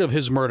first learned of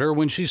his murder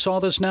when she saw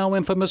this now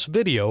infamous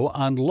video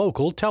on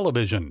local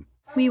television.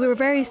 We were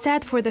very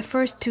sad for the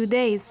first 2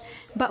 days,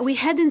 but we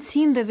hadn't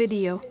seen the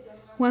video.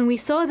 When we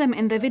saw them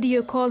in the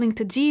video calling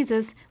to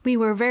Jesus, we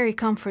were very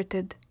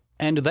comforted.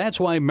 And that's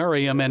why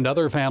Mariam and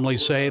other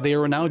families say they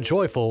are now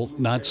joyful,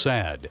 not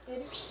sad.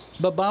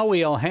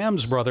 Babawi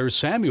Alham's brother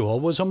Samuel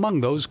was among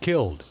those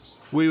killed.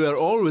 We were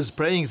always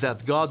praying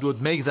that God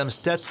would make them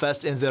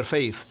steadfast in their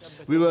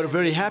faith. We were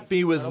very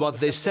happy with what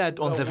they said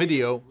on the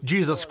video,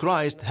 Jesus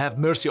Christ, have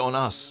mercy on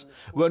us.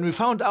 When we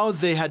found out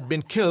they had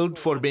been killed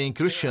for being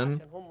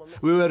Christian,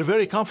 we were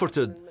very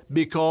comforted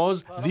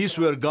because these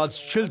were God's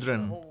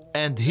children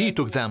and He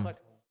took them.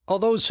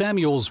 Although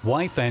Samuel's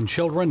wife and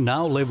children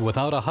now live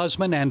without a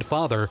husband and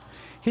father,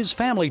 his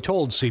family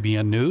told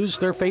CBN News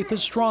their faith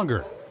is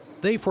stronger.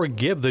 They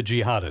forgive the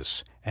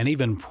jihadists and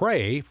even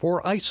pray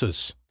for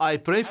ISIS. I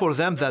pray for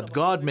them that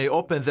God may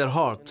open their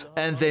heart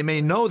and they may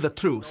know the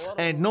truth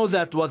and know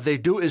that what they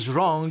do is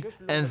wrong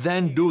and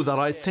then do the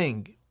right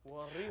thing.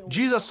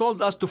 Jesus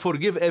told us to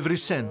forgive every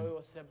sin,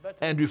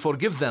 and we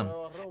forgive them,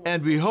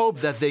 and we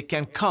hope that they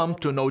can come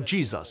to know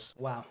Jesus.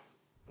 Wow,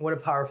 what a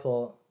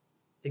powerful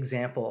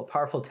example, a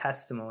powerful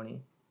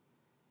testimony.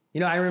 You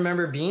know, I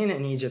remember being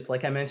in Egypt,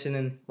 like I mentioned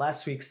in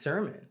last week's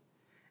sermon,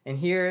 and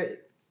here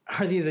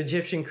are these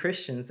Egyptian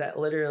Christians that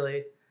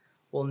literally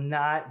will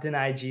not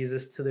deny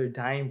Jesus to their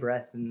dying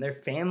breath, and their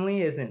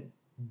family isn't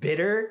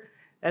bitter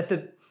at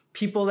the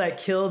people that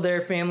killed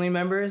their family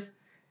members.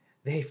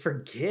 They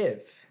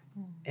forgive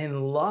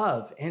and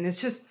love, and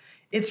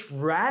it's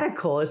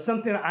radical. It's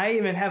something I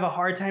even have a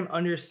hard time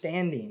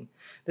understanding.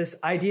 This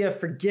idea of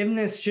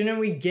forgiveness, shouldn't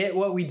we get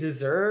what we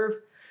deserve?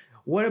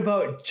 What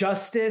about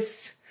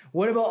justice?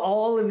 What about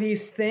all of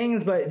these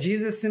things? But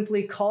Jesus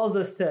simply calls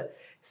us to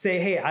say,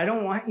 hey, I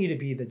don't want you to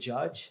be the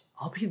judge.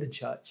 I'll be the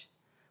judge.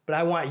 but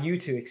I want you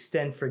to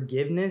extend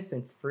forgiveness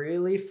and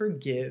freely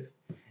forgive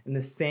in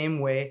the same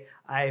way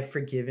I have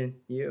forgiven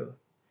you.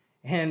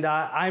 And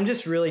I'm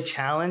just really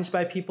challenged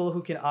by people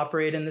who can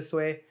operate in this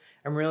way.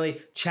 I'm really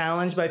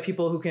challenged by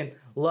people who can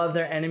love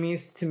their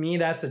enemies. To me,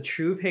 that's a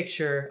true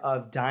picture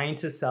of dying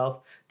to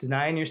self,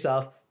 denying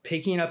yourself,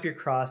 picking up your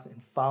cross,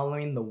 and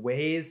following the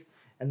ways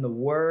and the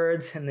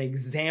words and the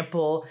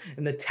example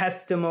and the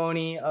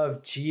testimony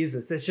of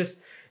Jesus.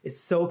 It's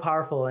so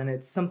powerful, and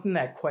it's something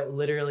that quite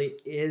literally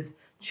is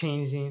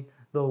changing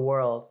the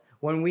world.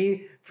 When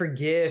we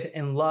forgive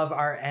and love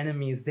our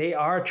enemies, they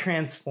are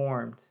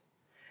transformed.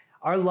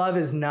 Our love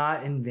is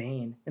not in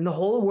vain. And the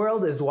whole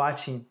world is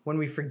watching when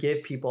we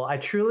forgive people. I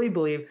truly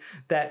believe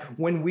that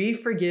when we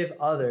forgive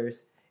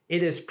others,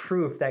 it is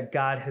proof that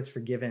God has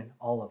forgiven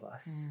all of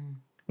us.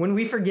 When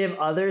we forgive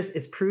others,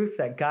 it's proof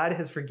that God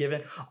has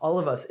forgiven all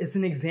of us. It's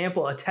an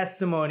example, a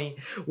testimony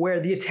where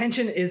the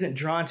attention isn't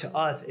drawn to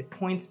us. It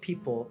points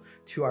people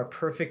to our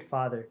perfect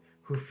Father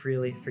who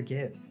freely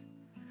forgives.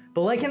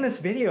 But like in this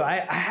video,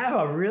 I have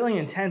a really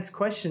intense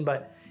question,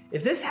 but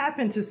if this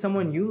happened to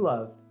someone you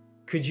loved,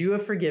 could you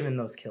have forgiven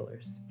those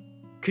killers?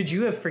 Could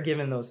you have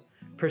forgiven those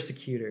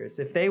persecutors?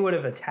 If they would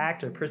have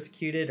attacked or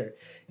persecuted or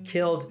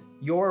killed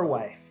your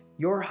wife,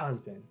 your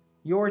husband,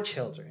 your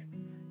children,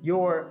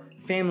 your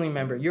family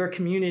member, your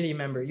community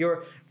member,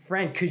 your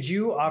friend, could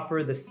you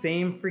offer the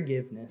same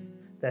forgiveness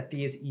that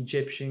these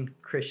Egyptian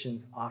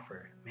Christians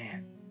offered?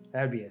 Man,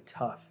 that would be a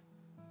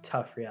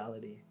tough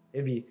reality.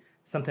 It'd be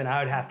something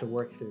I would have to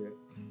work through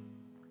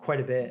quite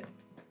a bit.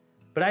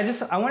 But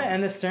I want to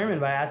end this sermon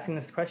by asking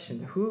this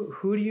question.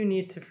 Who do you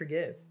need to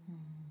forgive?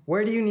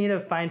 Where do you need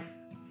to find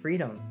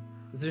freedom?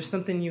 Is there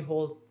something you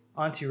hold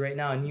onto right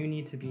now and you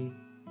need to be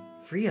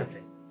free of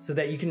it so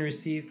that you can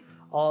receive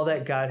all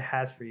that God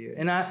has for you?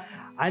 And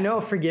I know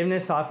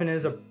forgiveness often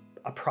is a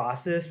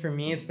process. For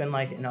me, it's been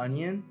like an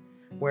onion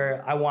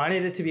where I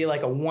wanted it to be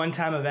like a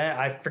one-time event.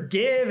 I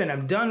forgive and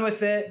I'm done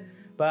with it.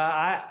 But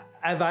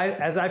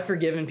as I've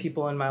forgiven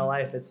people in my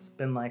life, it's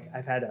been like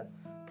I've had to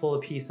pull a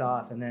piece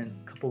off, and then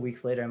a couple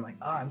weeks later I'm like,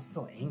 oh, I'm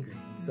still angry,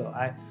 so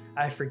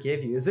I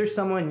forgive you. Is there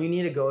someone you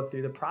need to go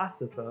through the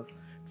process of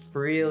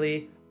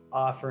freely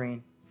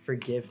offering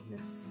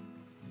forgiveness?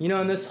 You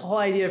know, and this whole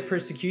idea of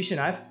persecution,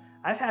 I've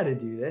had to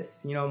do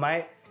this. You know,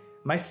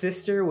 my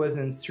sister was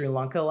in Sri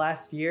Lanka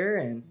last year,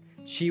 and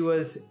she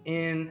was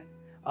in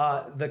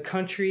the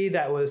country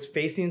that was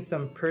facing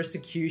some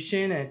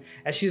persecution, and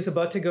as she was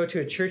about to go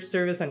to a church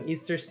service on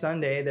Easter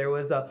Sunday, there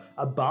was a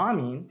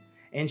bombing.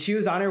 And she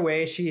was on her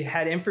way. She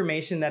had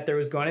information that there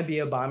was going to be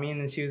a bombing,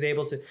 and she was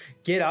able to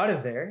get out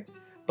of there.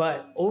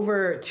 But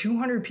over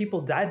 200 people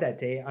died that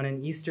day on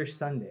an Easter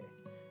Sunday.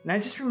 And I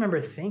just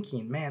remember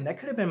thinking, man, that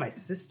could have been my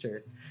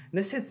sister. And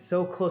this hits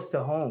so close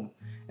to home.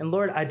 And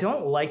Lord, I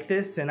don't like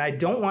this, and I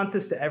don't want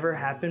this to ever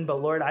happen.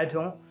 But Lord, I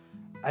don't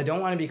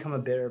want to become a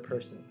bitter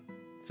person.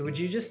 So would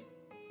you just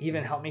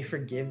even help me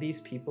forgive these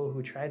people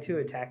who tried to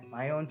attack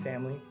my own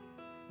family,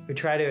 who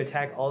try to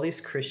attack all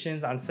these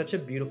Christians on such a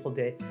beautiful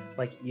day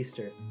like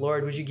Easter?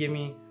 Lord, would you give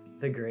me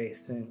the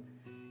grace? And,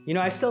 you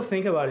know, I still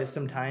think about it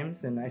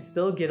sometimes, and I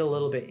still get a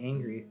little bit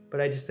angry, but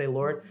I just say,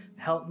 Lord,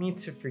 help me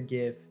to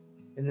forgive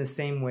in the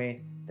same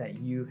way that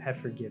you have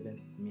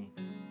forgiven me.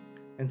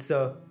 And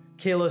so,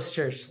 Kalos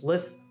Church,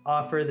 let's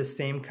offer the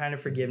same kind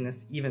of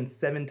forgiveness, even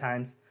 7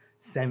 times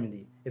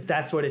 70, if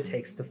that's what it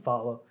takes to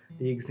follow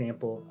the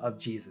example of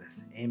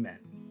Jesus. Amen.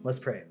 Let's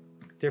pray.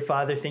 Dear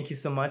Father, thank you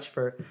so much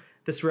for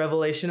this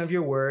revelation of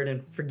your word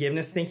and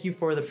forgiveness. Thank you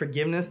for the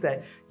forgiveness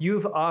that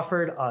you've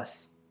offered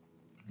us.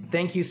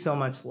 Thank you so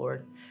much,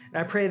 Lord.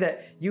 And I pray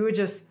that you would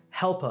just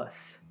help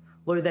us,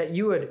 Lord, that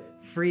you would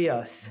free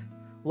us,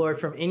 Lord,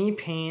 from any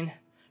pain,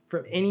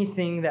 from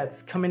anything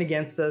that's coming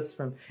against us,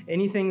 from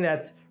anything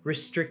that's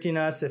restricting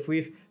us. If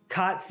we've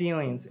caught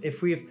feelings,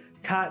 if we've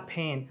caught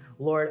pain,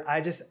 Lord,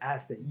 I just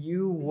ask that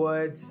you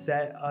would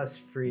set us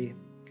free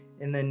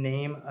in the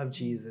name of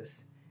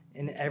Jesus.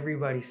 And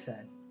everybody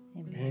said,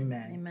 Amen.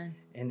 Amen. Amen.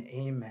 And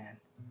amen.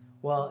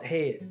 Well,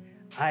 hey,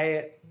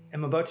 I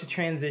am about to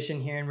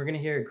transition here, and we're going to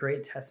hear a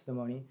great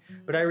testimony.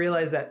 But I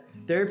realize that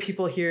there are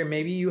people here,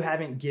 maybe you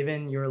haven't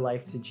given your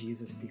life to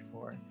Jesus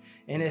before.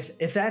 And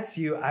if that's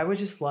you, I would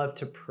just love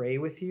to pray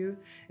with you.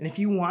 And if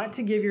you want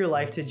to give your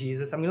life to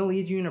Jesus, I'm going to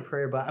lead you in a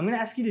prayer, but I'm going to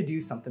ask you to do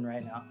something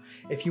right now.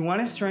 If you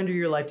want to surrender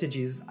your life to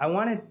Jesus, I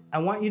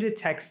want you to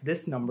text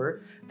this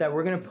number that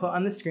we're going to put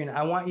on the screen.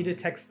 I want you to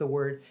text the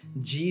word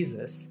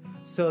Jesus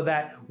so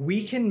that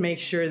we can make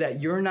sure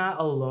that you're not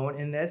alone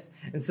in this,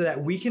 and so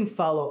that we can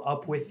follow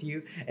up with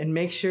you and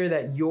make sure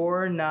that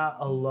you're not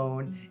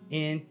alone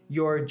in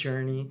your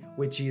journey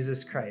with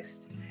Jesus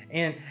Christ.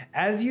 And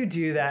as you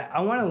do that,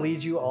 I want to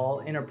lead you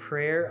all in a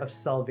prayer of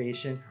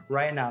salvation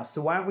right now.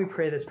 So why don't we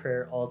pray this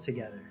prayer all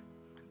together?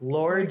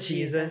 Lord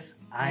Jesus,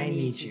 I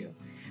need you.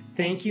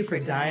 Thank you for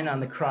dying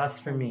on the cross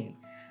for me.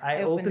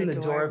 I open the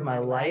door of my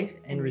life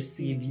and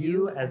receive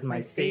you as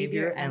my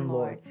Savior and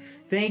Lord.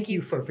 Thank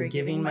you for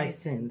forgiving my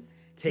sins.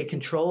 Take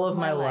control of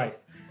my life.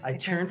 I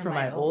turn from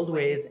my old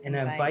ways and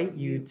invite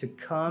you to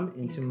come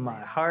into my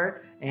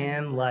heart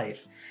and life.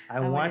 I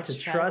want to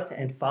trust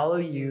and follow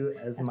you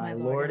as my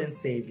Lord and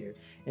Savior.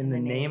 In the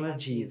name of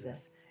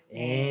Jesus.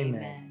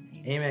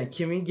 Amen. Amen.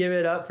 Can we give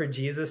it up for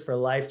Jesus for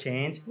life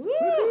change?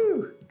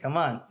 Woo! Come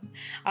on.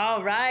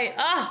 All right.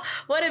 Oh,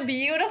 what a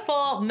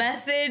beautiful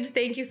message.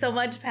 Thank you so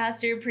much,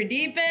 Pastor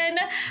Pradeepan.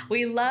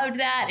 We loved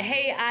that.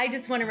 Hey, I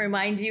just want to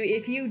remind you,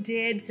 if you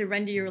did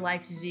surrender your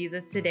life to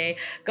Jesus today,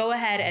 go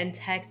ahead and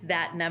text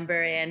that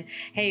number. And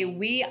hey,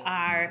 we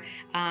are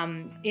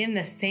in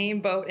the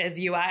same boat as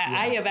you.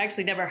 I have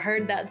actually never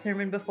heard that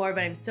sermon before,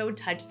 but I'm so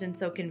touched and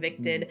so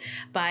convicted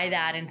by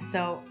that. And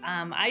so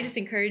I just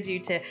encourage you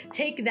to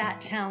take that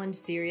challenge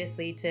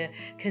seriously, to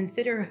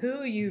consider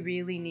who you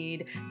really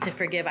need to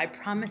forgive. I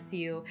promise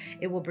you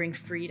it will bring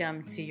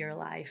freedom to your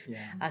life.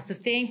 So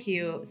thank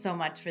you so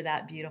much for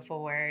that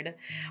beautiful word.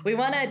 We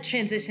want to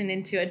transition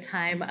into a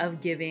time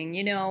of giving.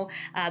 You know,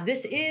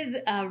 this is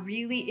a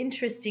really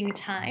interesting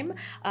time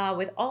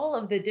with all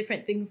of the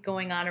different things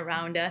going on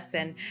around us.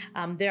 And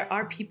there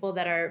are people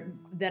that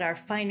are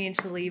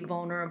financially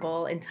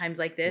vulnerable in times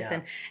like this.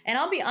 And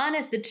I'll be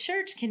honest, the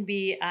church can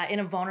be in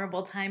a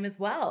vulnerable time as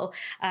well,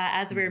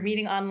 as we're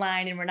meeting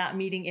online and we're not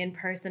meeting in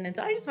person. And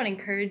so I just want to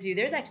encourage you,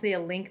 there's actually a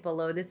link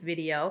below this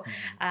video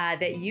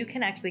that you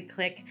can actually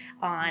click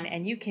on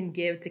and you can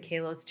give to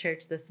Kalos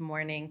Church this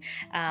morning.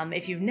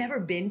 If you've never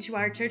been to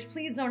our church,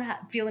 please don't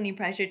feel any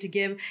pressure to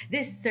give.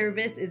 This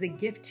service is a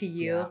gift to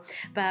you,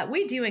 but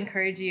we do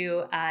encourage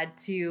you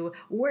to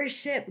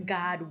worship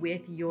God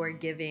with your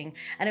giving.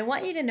 And I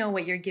want you to know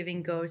what your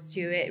giving goes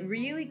to. It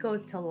really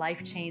goes to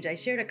life change. I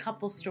shared a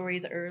couple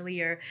stories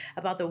earlier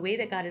about the way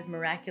that God is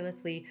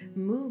miraculously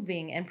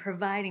moving and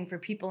providing for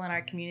people in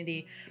our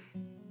community.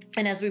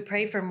 And as we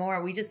pray for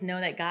more, we just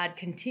know that God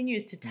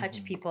continues to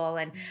touch people.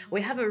 And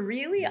we have a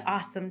really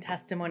awesome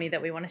testimony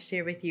that we want to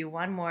share with you.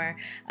 One more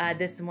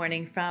this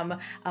morning from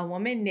a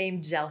woman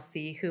named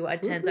Chelsea who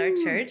attends our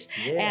church.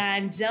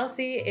 And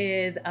Chelsea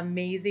is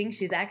amazing.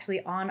 She's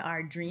actually on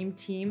our dream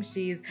team.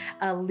 She's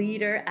a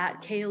leader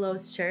at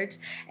Kalos Church.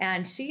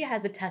 And she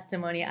has a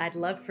testimony I'd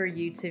love for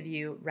you to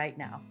view right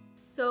now.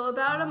 So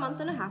about a month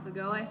and a half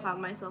ago, I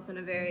found myself in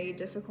a very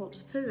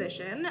difficult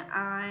position.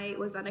 I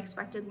was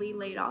unexpectedly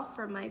laid off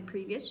from my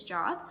previous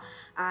job.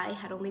 I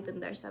had only been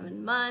there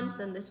 7 months,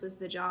 and this was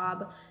the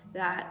job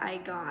that I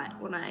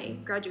got when I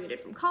graduated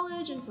from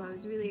college, and so I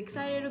was really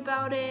excited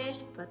about it.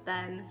 But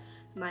then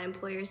my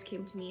employers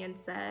came to me and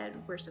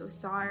said, "We're so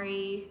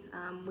sorry,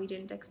 we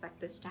didn't expect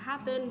this to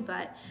happen,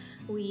 but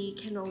we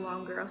can no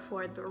longer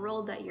afford the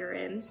role that you're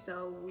in,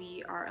 so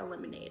we are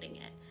eliminating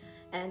it."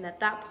 And at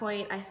that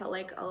point, I felt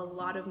like a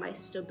lot of my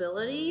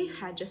stability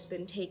had just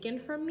been taken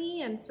from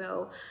me, and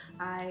so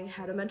I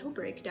had a mental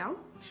breakdown,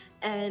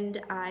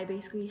 and I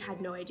basically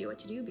had no idea what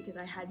to do because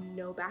I had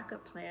no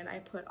backup plan. I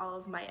put all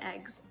of my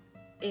eggs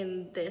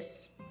in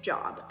this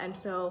job, and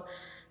so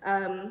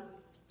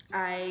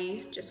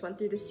I just went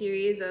through the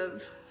series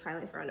of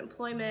filing for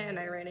unemployment, and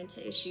I ran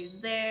into issues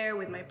there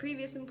with my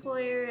previous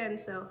employer, and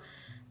so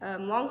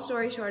long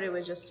story short, it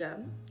was just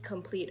a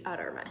complete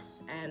utter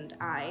mess, and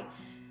I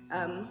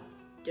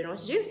didn't know what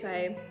to do, so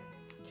I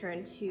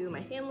turned to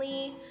my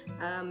family,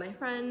 my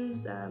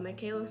friends, my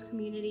Kalos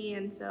community,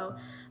 and so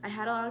I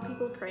had a lot of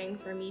people praying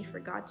for me,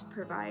 for God to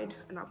provide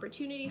an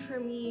opportunity for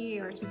me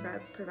or to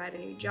provide a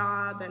new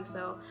job, and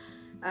so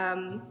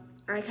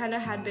I kind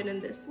of had been in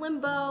this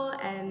limbo,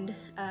 and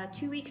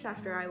 2 weeks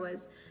after I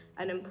was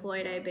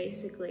unemployed, I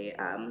basically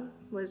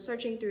was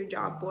searching through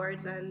job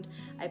boards, and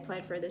I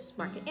applied for this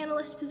market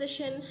analyst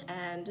position,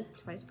 and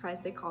to my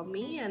surprise they called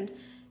me and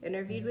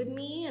interviewed with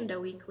me, and a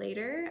week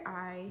later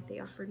they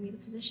offered me the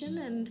position,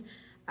 and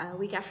a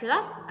week after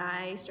that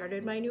I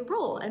started my new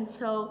role. And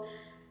so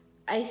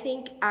I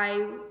think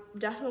I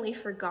definitely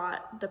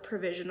forgot the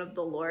provision of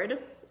the Lord.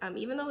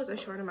 Even though it was a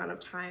short amount of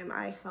time,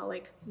 I felt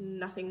like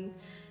nothing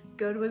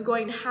good was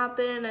going to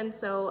happen, and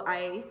so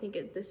I think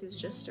this is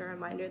just a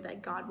reminder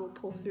that God will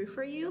pull through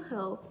for you.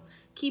 He'll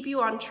keep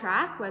you on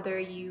track whether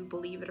you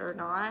believe it or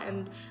not.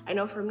 And I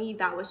know for me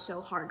that was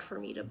so hard for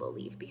me to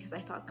believe because I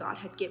thought God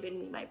had given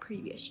me my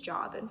previous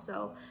job, and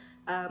so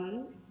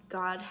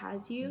God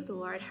has you, the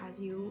Lord has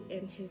you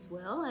in His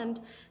will,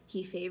 and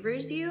He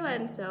favors you,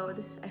 and so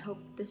I hope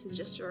this is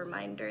just a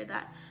reminder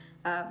that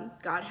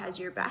God has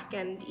your back,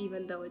 and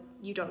even though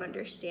you don't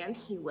understand,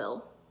 He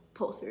will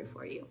pull through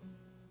for you.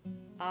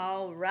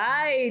 All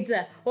right.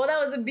 Well, that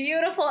was a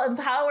beautiful and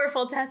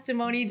powerful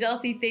testimony.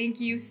 Chelsea, thank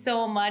you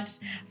so much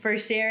for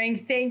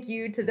sharing. Thank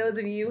you to those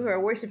of you who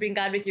are worshiping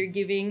God with your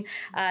giving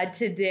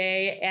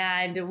today.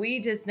 And we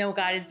just know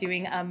God is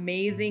doing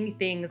amazing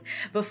things.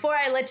 Before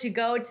I let you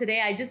go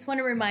today, I just want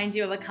to remind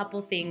you of a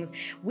couple things.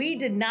 We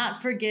did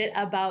not forget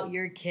about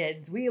your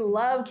kids. We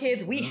love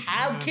kids. We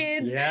have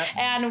kids.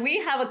 And we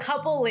have a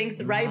couple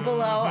links right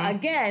below,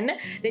 again,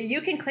 that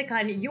you can click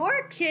on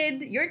your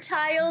kid, your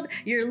child,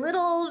 your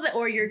littles,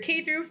 or your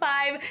K through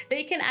 5,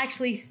 they can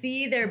actually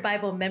see their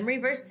Bible memory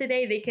verse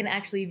today. They can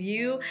actually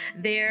view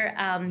their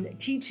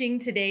teaching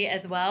today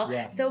as well.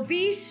 Yeah. So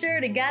be sure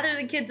to gather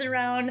the kids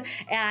around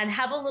and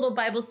have a little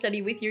Bible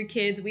study with your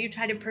kids. We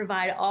try to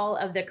provide all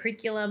of the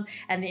curriculum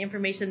and the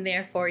information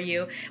there for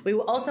you. We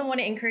also want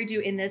to encourage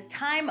you in this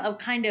time of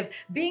kind of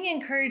being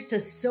encouraged to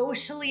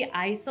socially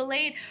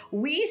isolate.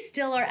 We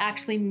still are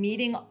actually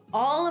meeting,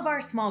 all of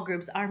our small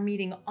groups are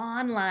meeting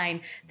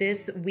online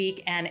this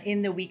week and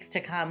in the weeks to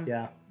come.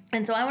 Yeah.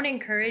 And so I want to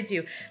encourage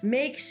you,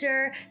 make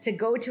sure to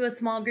go to a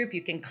small group.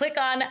 You can click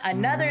on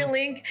another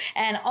link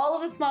and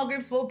all of the small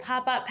groups will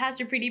pop up.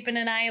 Pastor Pradeepan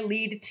and I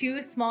lead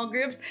 2 small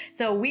groups.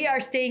 So we are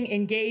staying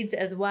engaged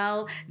as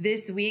well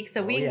this week.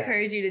 So we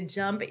encourage you to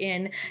jump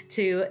in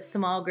to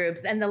small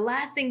groups. And the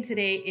last thing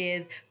today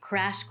is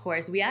Crash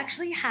Course. We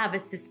actually have a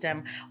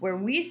system where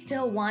we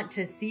still want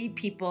to see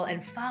people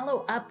and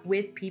follow up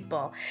with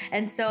people.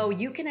 And so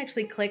you can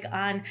actually click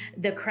on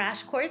the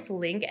Crash Course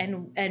link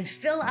and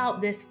fill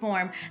out this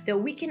form that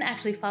we can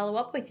actually follow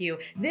up with you.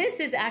 This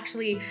is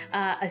actually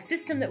a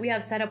system that we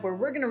have set up where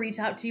we're going to reach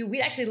out to you.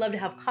 We'd actually love to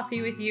have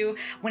coffee with you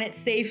when it's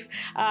safe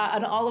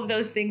and all of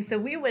those things. So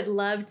we would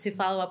love to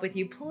follow up with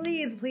you.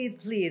 Please, please,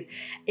 please,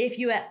 if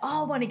you at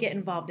all want to get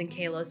involved in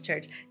Kalos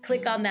Church,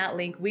 click on that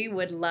link. We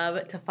would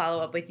love to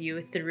follow up with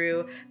you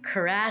through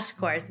Crash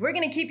Course. We're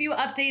going to keep you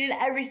updated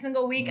every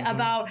single week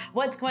about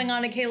what's going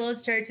on at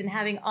Kalos Church and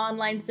having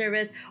online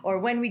service or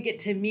when we get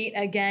to meet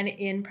again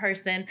in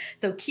person.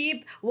 So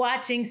keep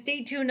watching,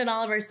 stay tuned on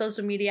all of our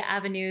social media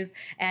avenues,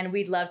 and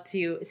we'd love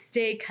to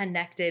stay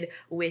connected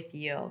with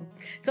you.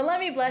 So let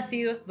me bless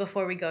you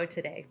before we go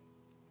today.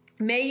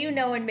 May you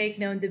know and make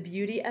known the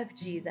beauty of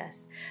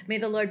Jesus. May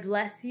the Lord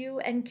bless you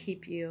and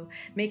keep you.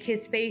 Make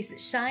his face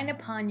shine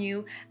upon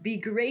you, be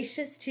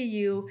gracious to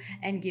you,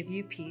 and give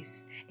you peace.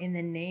 In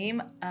the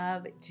name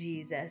of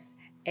Jesus.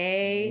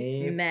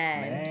 Amen.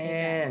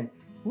 Amen.